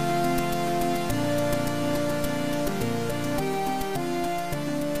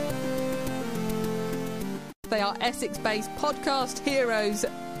 They are Essex-based podcast heroes.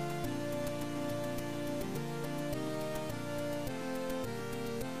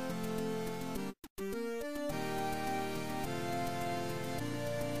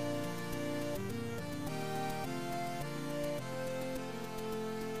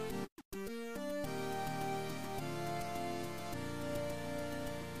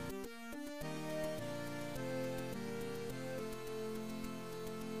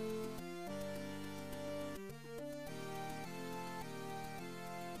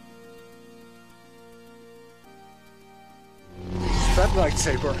 That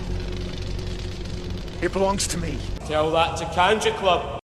lightsaber, it belongs to me. Tell that to Kanja Club.